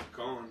 Used to be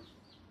pecan.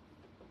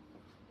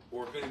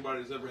 Or if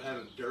anybody's ever had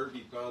a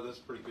derby pie, that's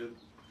pretty good.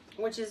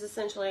 Which is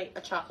essentially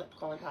a chocolate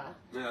pecan pie.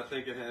 Yeah, I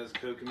think it has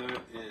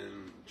coconut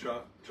and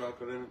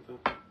chocolate in it, though.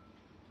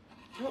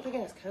 I don't think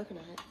it has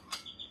coconut.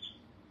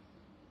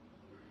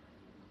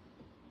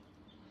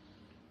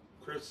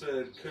 Chris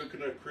said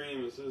coconut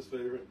cream is his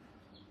favorite.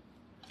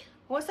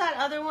 What's that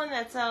other one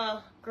that's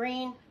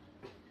green?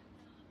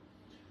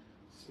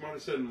 Somebody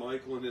said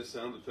Michael and his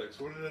sound effects.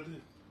 What did I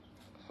do?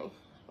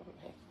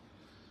 Okay.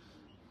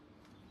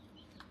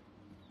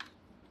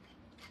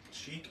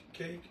 Cheek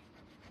cake?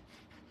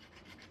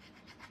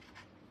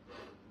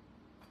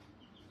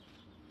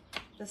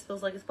 This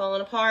feels like it's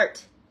falling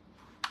apart.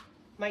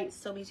 Might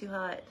still be too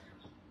hot.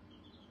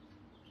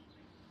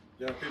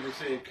 Yeah, people are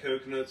saying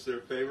coconut's their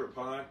favorite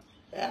pie.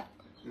 Yeah.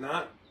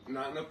 Not in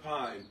a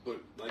pie,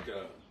 but like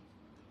a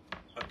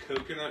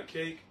coconut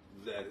cake.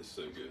 That is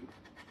so good.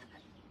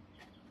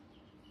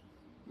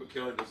 But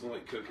Kelly doesn't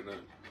like coconut.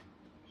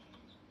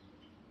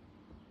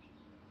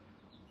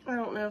 I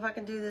don't know if I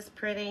can do this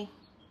pretty.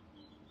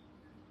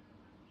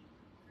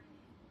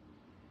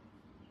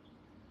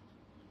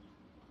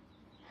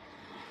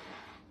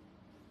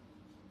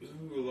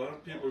 Ooh, a lot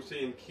of people are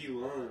saying key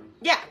lime.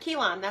 Yeah, key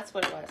lime, that's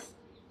what it was.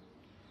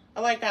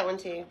 I like that one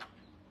too.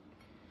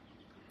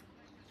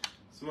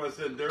 Somebody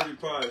said dirty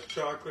pie is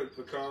chocolate,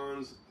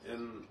 pecans,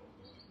 and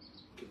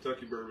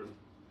Kentucky bourbon.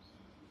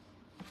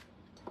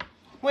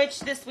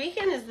 Which this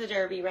weekend is the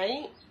Derby,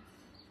 right?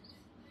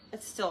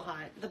 It's still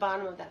hot. The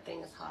bottom of that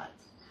thing is hot.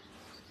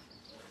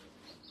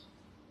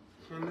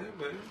 I know,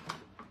 baby.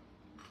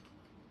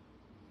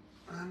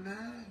 I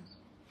know.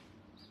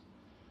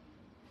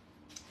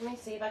 Let me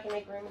see if I can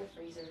make room in the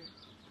freezer.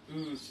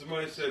 Ooh,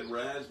 somebody said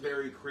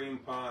raspberry cream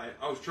pie.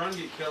 I was trying to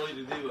get Kelly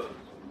to do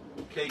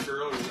a cake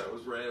earlier that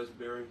was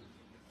raspberry.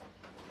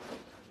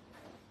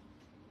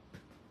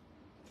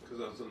 Because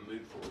I was in the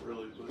mood for it,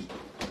 really.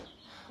 But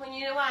Well,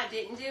 you know why I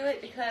didn't do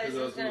it? Because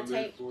it was going to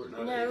take, because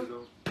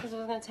because it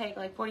was going to take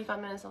like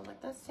 45 minutes. I was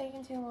like, that's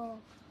taking too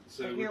long.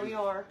 So But here we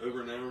are.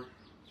 Over an hour.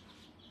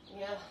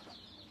 Yeah.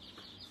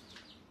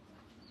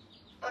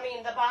 I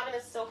mean, the bottom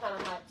is still kind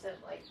of hot to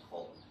like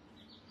hold.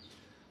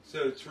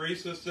 So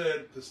Teresa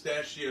said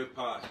pistachio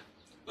pie.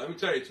 Let me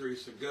tell you,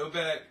 Teresa, go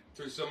back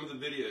through some of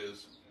the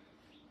videos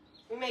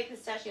We made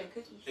pistachio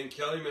cookies. And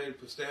Kelly made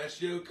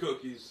pistachio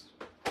cookies.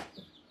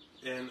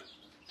 And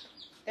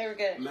They were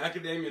good.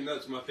 macadamia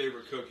nuts my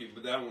favorite cookie,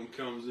 but that one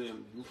comes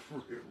in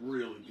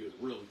really good,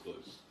 really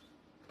close.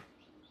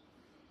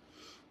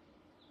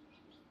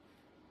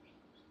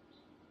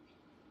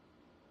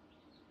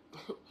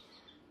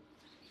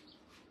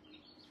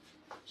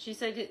 She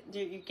said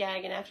you're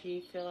gagging after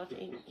you feel after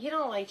eating. He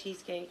don't like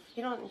cheesecake.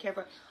 He don't care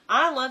for it.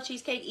 I love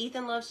cheesecake.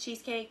 Ethan loves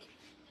cheesecake.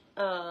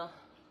 Do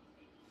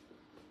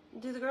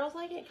the girls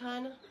like it?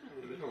 Kind of.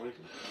 They don't like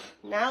it.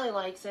 Natalie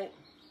likes it.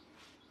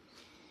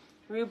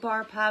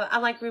 Rhubarb pie. I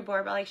like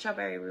rhubarb. I like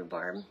strawberry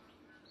rhubarb.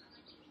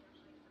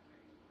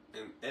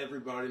 And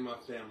everybody in my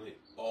family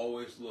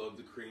always loved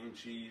the cream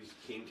cheese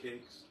king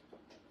cakes.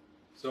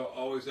 So I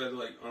always had to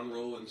like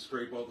unroll and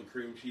scrape all the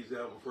cream cheese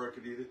out before I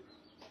could eat it.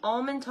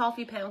 Almond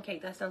toffee pound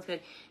cake. That sounds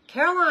good.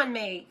 Caroline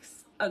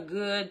makes a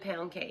good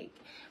pound cake.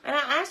 And I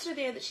asked her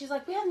the other, she's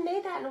like, we haven't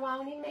made that in a while.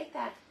 We need to make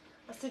that.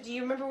 I said, do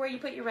you remember where you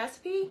put your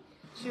recipe?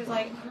 She was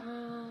like,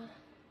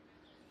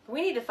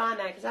 we need to find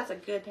that because that's a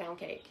good pound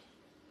cake.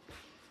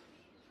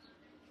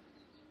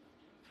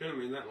 I haven't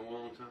made that in a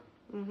long time.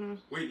 Mm-hmm.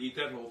 We'd eat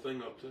that whole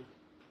thing up too.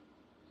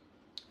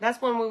 That's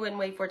when we wouldn't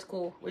wait for it to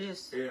cool. We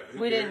just, Yeah,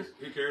 we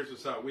who cares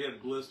what's out? We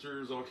had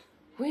blisters.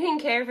 We didn't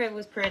care if it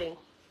was pretty.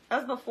 That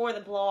was before the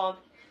blog.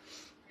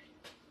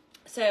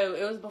 So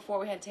it was before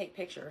we had to take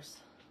pictures.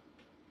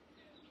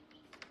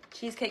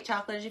 Cheesecake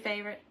chocolate is your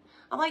favorite?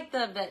 I like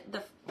the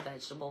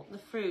vegetable, the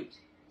fruit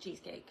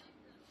cheesecake.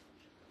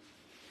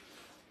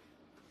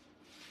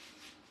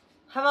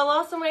 Have I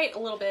lost some weight? A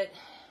little bit.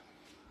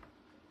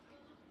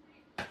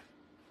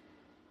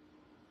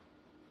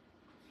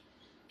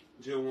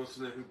 Jill wants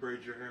to know who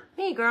braids your hair.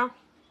 Me, girl.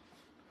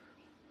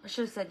 I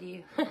should have said to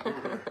you.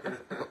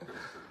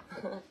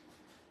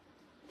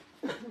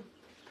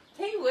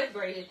 He would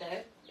braid it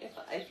though,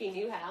 if he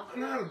knew how. I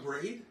know how to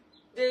braid.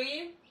 Do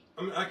you?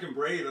 I mean, I can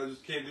braid. I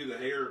just can't do the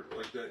hair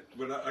like that.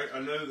 But I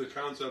know the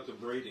concept of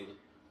braiding.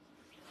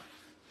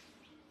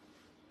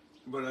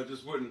 But I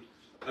just wouldn't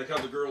like how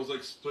the girls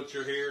like split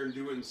your hair and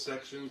do it in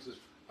sections.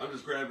 I'm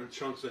just grabbing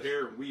chunks of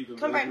hair and weaving.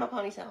 Come braid my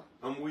ponytail.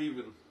 I'm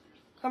weaving.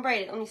 Come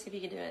braid it. Let me see if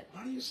you can do it.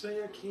 Why do you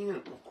say I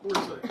can't? Of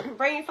course I can.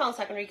 Bring your phone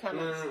so I can read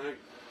comments.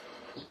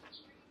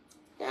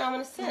 Yeah, I'm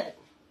gonna sit.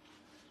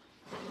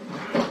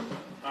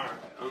 Alright,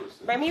 I'm gonna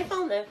sit. Bring me your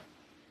phone though.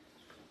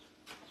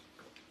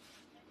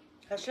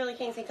 I surely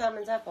can't see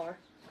comments that far.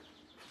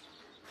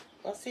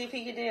 Let's see if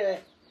he can do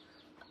it.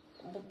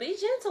 Well, be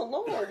gentle,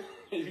 Lord.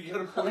 You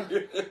gotta point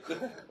it.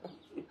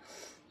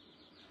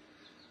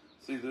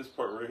 See this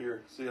part right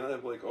here? See, I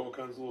have like all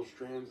kinds of little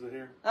strands of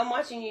hair. I'm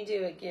watching you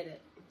do it. Get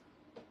it.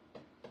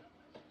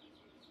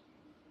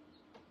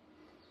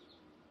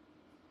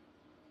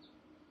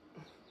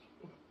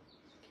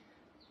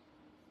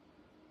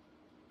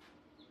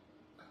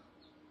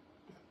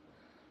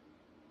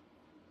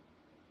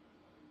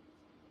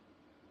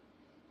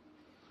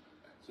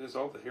 Just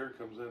all the hair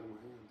comes out of my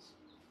hands.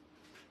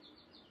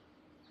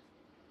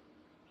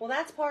 Well,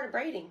 that's part of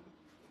braiding.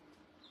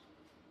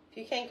 If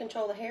you can't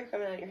control the hair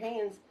coming out of your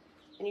hands,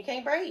 then you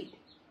can't braid.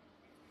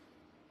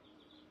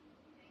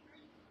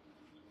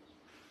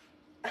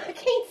 I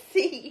can't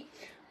see.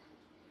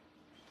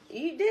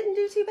 You didn't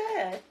do too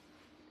bad.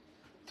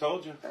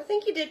 Told you. I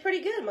think you did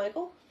pretty good,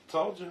 Michael.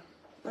 Told you.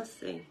 Let's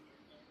see.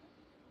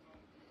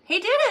 He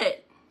did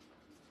it.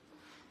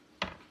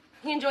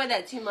 He enjoyed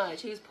that too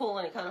much. He was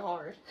pulling it kind of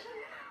hard.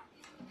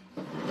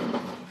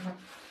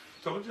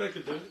 Told you I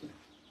could do it.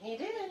 He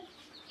did.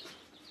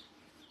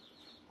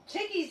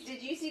 Chickies,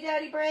 did you see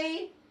Daddy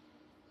braid?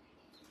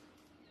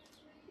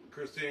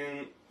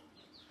 Christine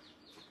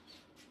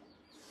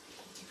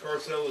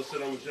Carcella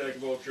said I'm a jack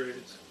of all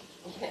trades.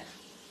 Yeah.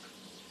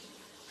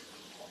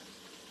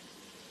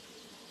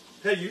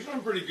 Hey, you've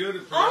done pretty good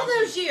at All pronouncing.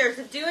 those years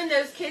of doing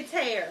those kids'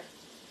 hair,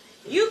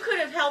 you could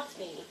have helped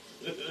me.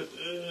 I'm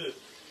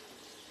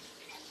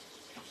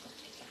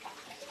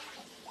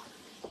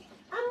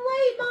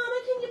late, Mama.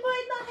 Can you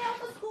braid my hair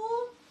for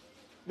school?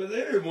 But they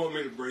didn't want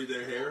me to braid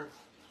their hair.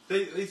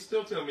 They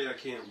still tell me I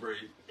can't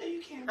braid. Hey,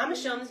 you can't I'm going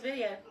to braid. show them this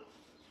video.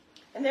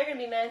 And they're going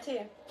to be mad too.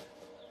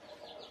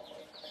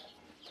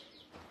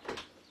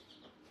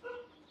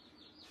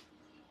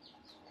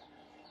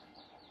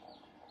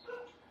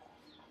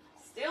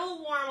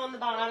 Still warm on the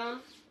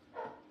bottom.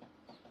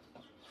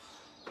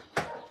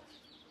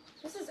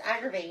 This is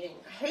aggravating.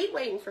 I hate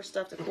waiting for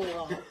stuff to cool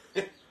off.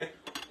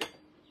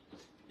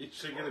 You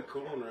should get it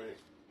cooling right.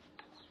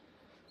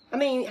 I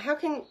mean, how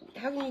can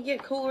you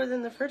get cooler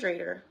than the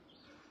refrigerator?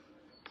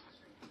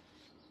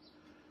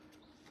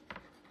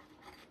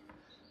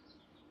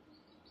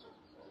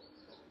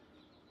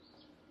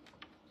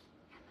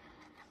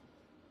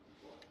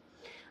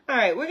 All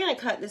right, we're going to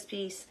cut this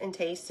piece and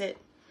taste it.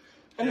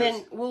 And Yes.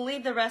 then we'll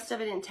leave the rest of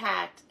it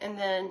intact, and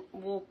then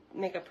we'll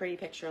make a pretty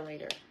picture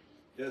later.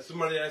 Yeah,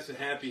 somebody asked a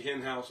Happy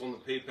Hen House on the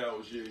PayPal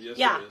was you. Yes,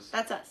 Yeah, it is.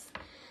 that's us.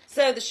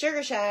 So the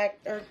Sugar Shack,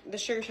 or the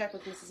Sugar Shack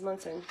with Mrs.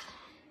 Munson,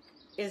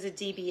 is a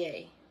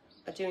DBA,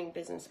 a doing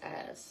business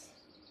as.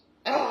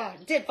 Ah,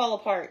 it did fall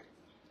apart.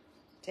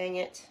 Dang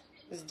it.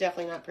 It's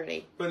definitely not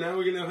pretty. But now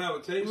we know how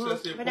it tastes.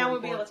 That's the But now we'll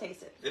important be able part. to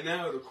taste it. And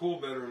now it'll cool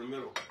better in the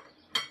middle.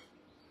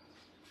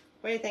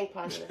 What do you think,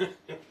 Positive?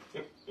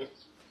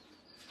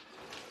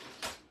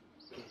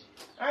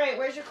 All right,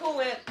 where's your Cool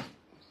Whip?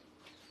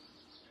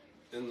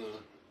 In the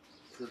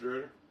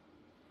refrigerator.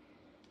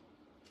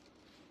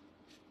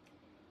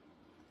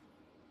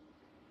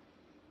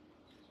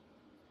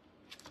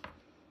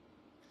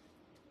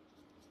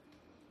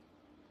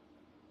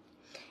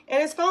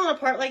 And it's falling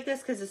apart like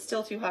this because it's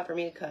still too hot for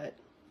me to cut.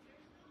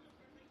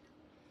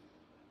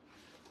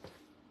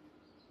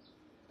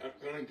 I'm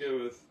going to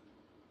go with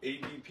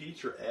AB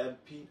Peach or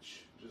Ad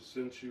Peach, just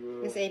since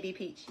you Miss AB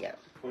Peach, yeah.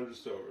 $100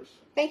 stars.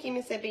 Thank you,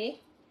 Miss AB.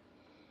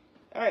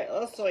 All right,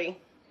 let's see.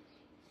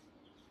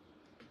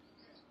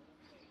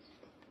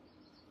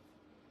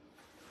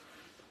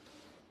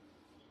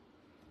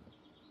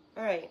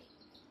 All right.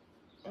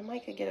 I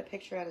might could get a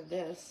picture out of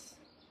this.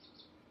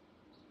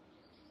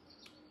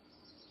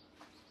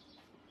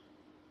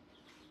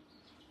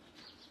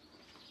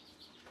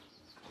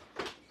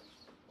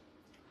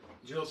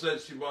 Jill said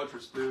she bought your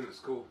spoon. It's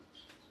cool.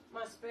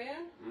 My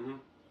spoon? Mm-hmm.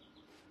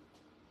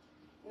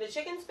 The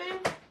chicken spoon?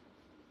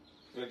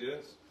 I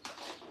guess.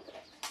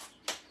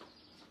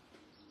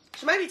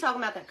 She might be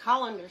talking about that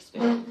colander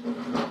spoon.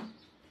 I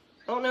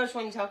don't know which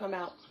one you're talking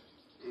about.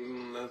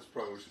 That's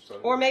probably what she's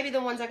talking Or about. maybe the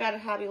ones I got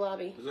at Hobby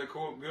Lobby. Is that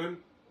cool? Good?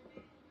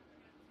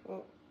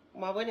 Well,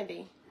 why wouldn't it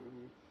be?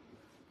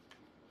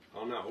 I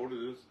don't know how old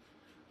it is.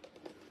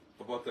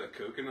 I bought that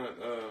coconut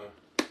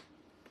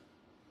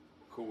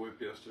Cool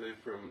Whip yesterday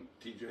from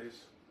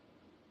TJ's.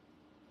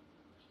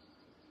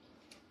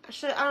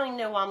 I don't even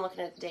know why I'm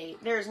looking at the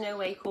date. There's no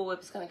way Cool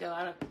Whip is going to go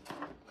out of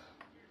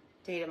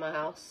date at my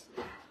house.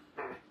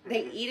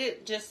 They eat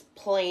it just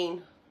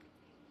plain.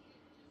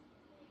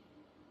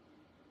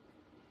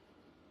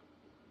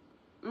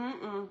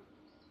 Mm-mm.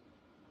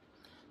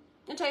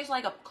 It tastes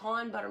like a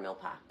pecan buttermilk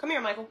pie. Come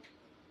here, Michael.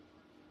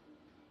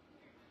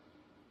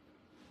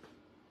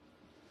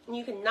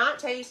 You cannot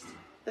taste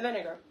the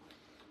vinegar.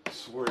 I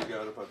swear to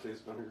God if I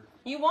taste vinegar.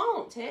 You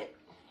won't, Tit.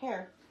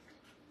 Here.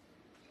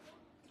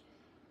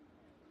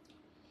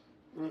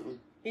 Mm-mm.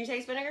 Do you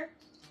taste vinegar?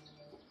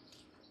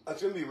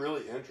 That's going to be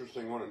really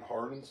interesting when it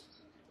hardens.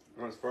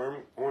 When it's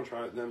firm. I want to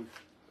try it then.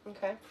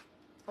 Okay.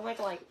 I like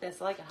it like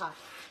this. I like it hot.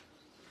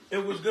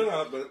 It was good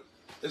hot, but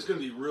it's going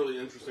to be really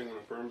interesting when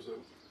it firms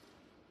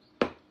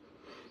up.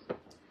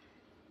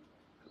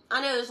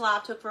 I know this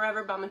live took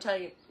forever, but I'm going to tell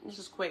you, this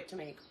is quick to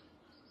make.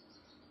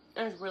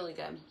 And it's really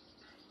good.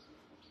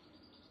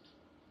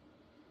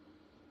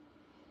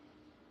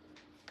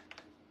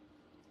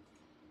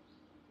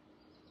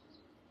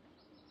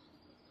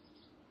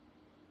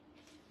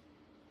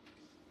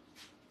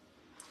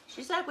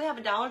 She said we have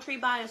a Dollar Tree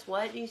buy us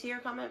what? Do you see her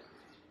comment?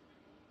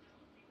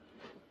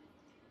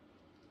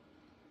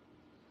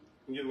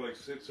 You get like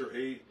 6 or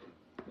 8.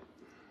 I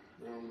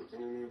don't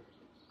know.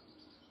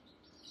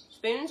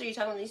 Spoons? Are you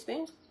talking about these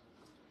spoons?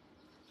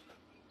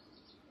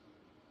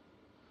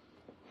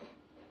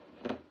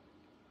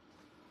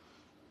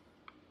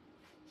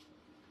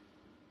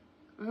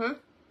 Mm-hmm.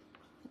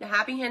 The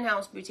Happy Hen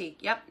House Boutique.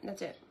 Yep,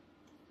 that's it.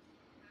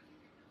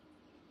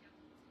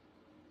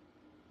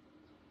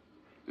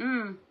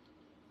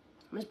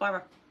 Miss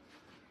Barbara.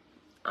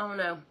 I don't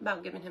know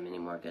about giving him any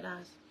more good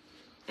eyes.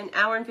 An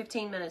hour and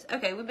 15 minutes.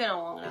 Okay, we've been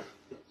on long enough.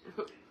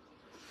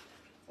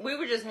 We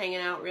were just hanging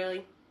out,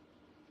 really.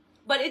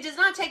 But it does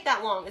not take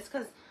that long. It's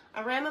because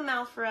I ran my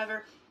mouth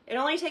forever. It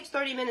only takes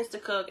 30 minutes to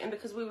cook, and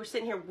because we were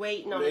sitting here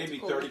waiting on it to Maybe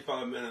cool.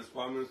 35 minutes,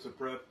 5 minutes to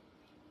prep.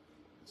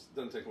 It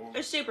doesn't take long.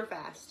 It's super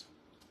fast.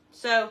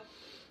 So,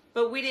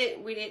 but we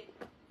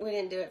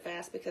didn't do it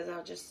fast because I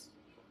just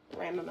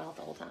ran my mouth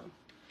the whole time.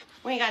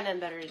 We ain't got nothing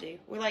better to do.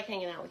 We like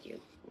hanging out with you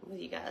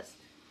guys.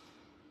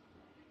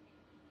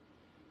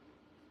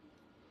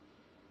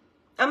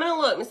 I'm gonna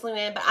look, Miss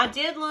Luann, but I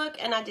did look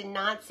and I did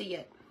not see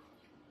it.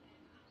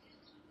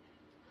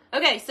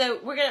 Okay, so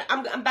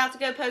I'm about to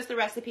go post the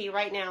recipe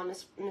right now,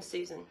 Miss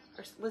Susan.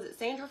 Or was it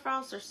Sandra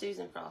Frost or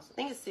Susan Frost? I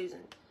think it's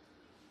Susan.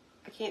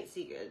 I can't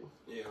see good.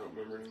 Yeah, I don't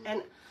remember anymore.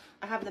 And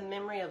I have the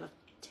memory of a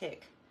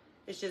tick.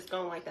 It's just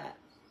going like that.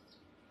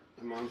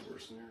 And mine's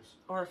worse than yours.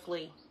 Or a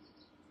flea.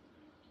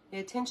 The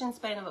attention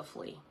span of a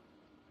flea.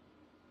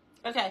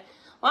 Okay,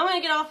 well, I'm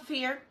going to get off of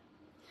here.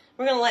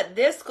 We're going to let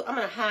this, I'm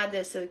going to hide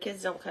this so the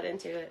kids don't cut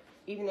into it.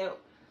 Even though,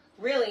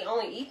 really,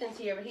 only Ethan's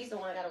here, but he's the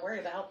one I got to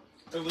worry about.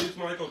 At least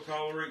Michael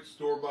tolerates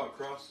store-bought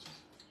crust.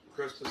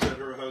 Krista said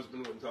her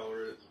husband wouldn't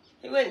tolerate it.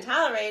 He wouldn't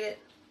tolerate it.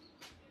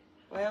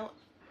 Well,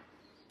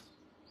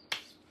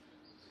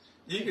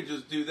 You could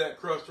just do that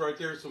crust right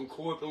there, some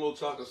Cool Whip and a little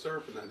chocolate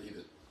syrup, and I'd eat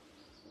it.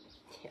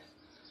 yeah.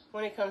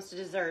 When it comes to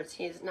desserts,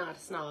 he is not a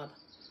snob.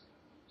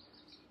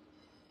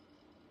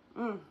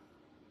 I'm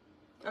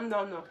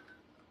done though.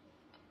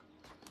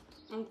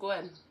 I'm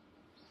good.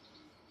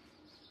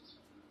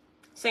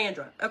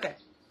 Sandra, okay.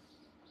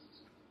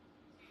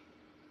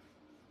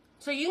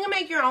 So you can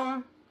make your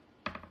own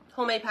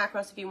homemade pie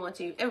crust if you want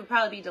to. It would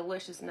probably be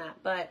delicious in that,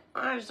 but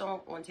I just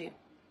don't want to.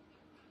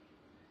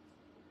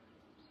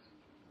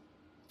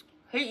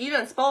 You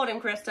done spoiled him,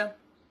 Krista.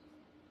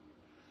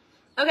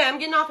 Okay, I'm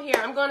getting off of here.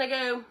 I'm going to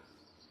go.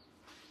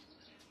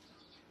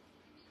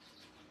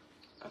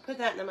 I'll put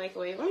that in the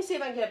microwave. Let me see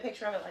if I can get a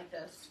picture of it like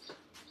this.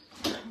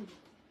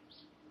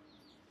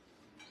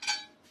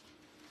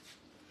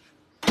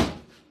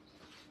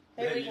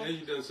 Yeah,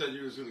 you done said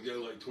you was going to go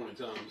like 20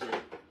 times,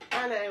 right?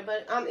 I know,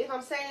 but if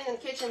I'm standing in the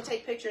kitchen and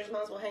take pictures,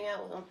 might as well hang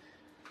out with them.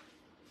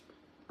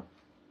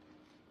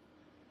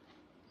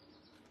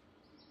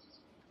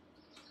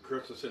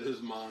 Krista said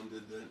his mom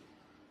did that.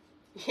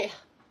 Yeah.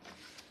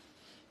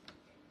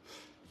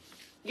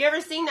 You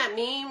ever seen that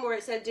meme where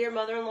it said, "Dear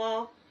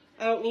mother-in-law,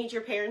 I don't need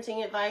your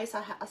parenting advice.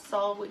 I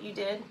saw what you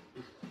did."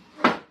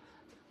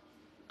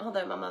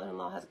 Although my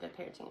mother-in-law has good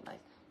parenting advice.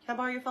 Can I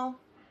borrow your phone?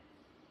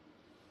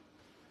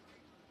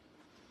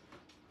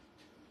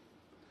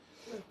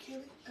 Well,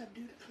 Kelly, I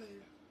do declare.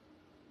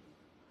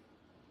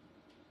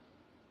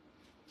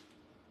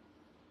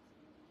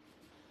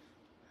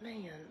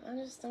 Man, I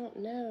just don't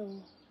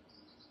know.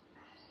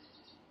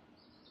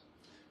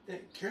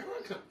 Hey,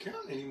 Caroline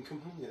didn't even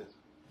come home yet.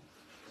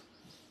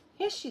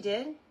 Yes, she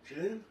did. She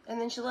did?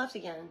 And then she left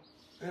again.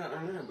 Yeah,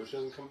 I know, but she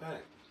hasn't come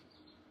back.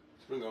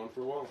 She's been gone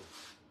for a while.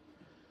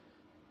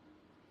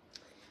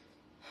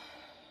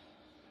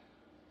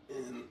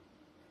 And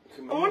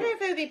I wonder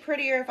if it would be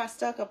prettier if I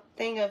stuck a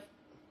thing of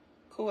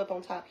Cool Whip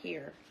on top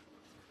here.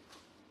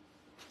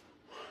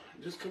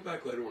 Just come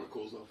back later when it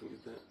cools off and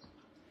get that.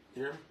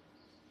 Here?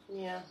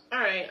 Yeah. All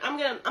right. I'm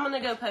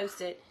gonna go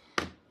post it.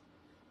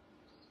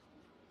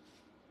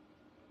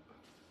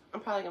 I'm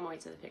probably gonna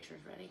wait till the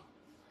picture's ready,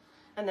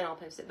 and then I'll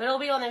post it. But it'll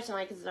be on there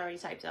tonight because it's already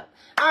typed up.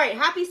 All right.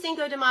 Happy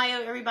Cinco de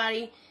Mayo,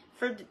 everybody.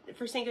 For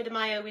Cinco de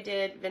Mayo, we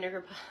did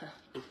vinegar pie.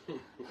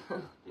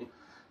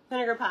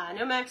 Vinegar pie.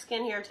 No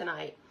Mexican here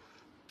tonight.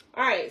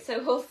 All right.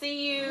 So we'll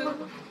see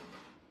you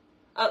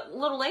a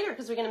little later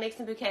because we're gonna make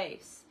some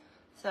bouquets.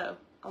 So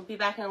I'll be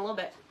back in a little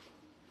bit.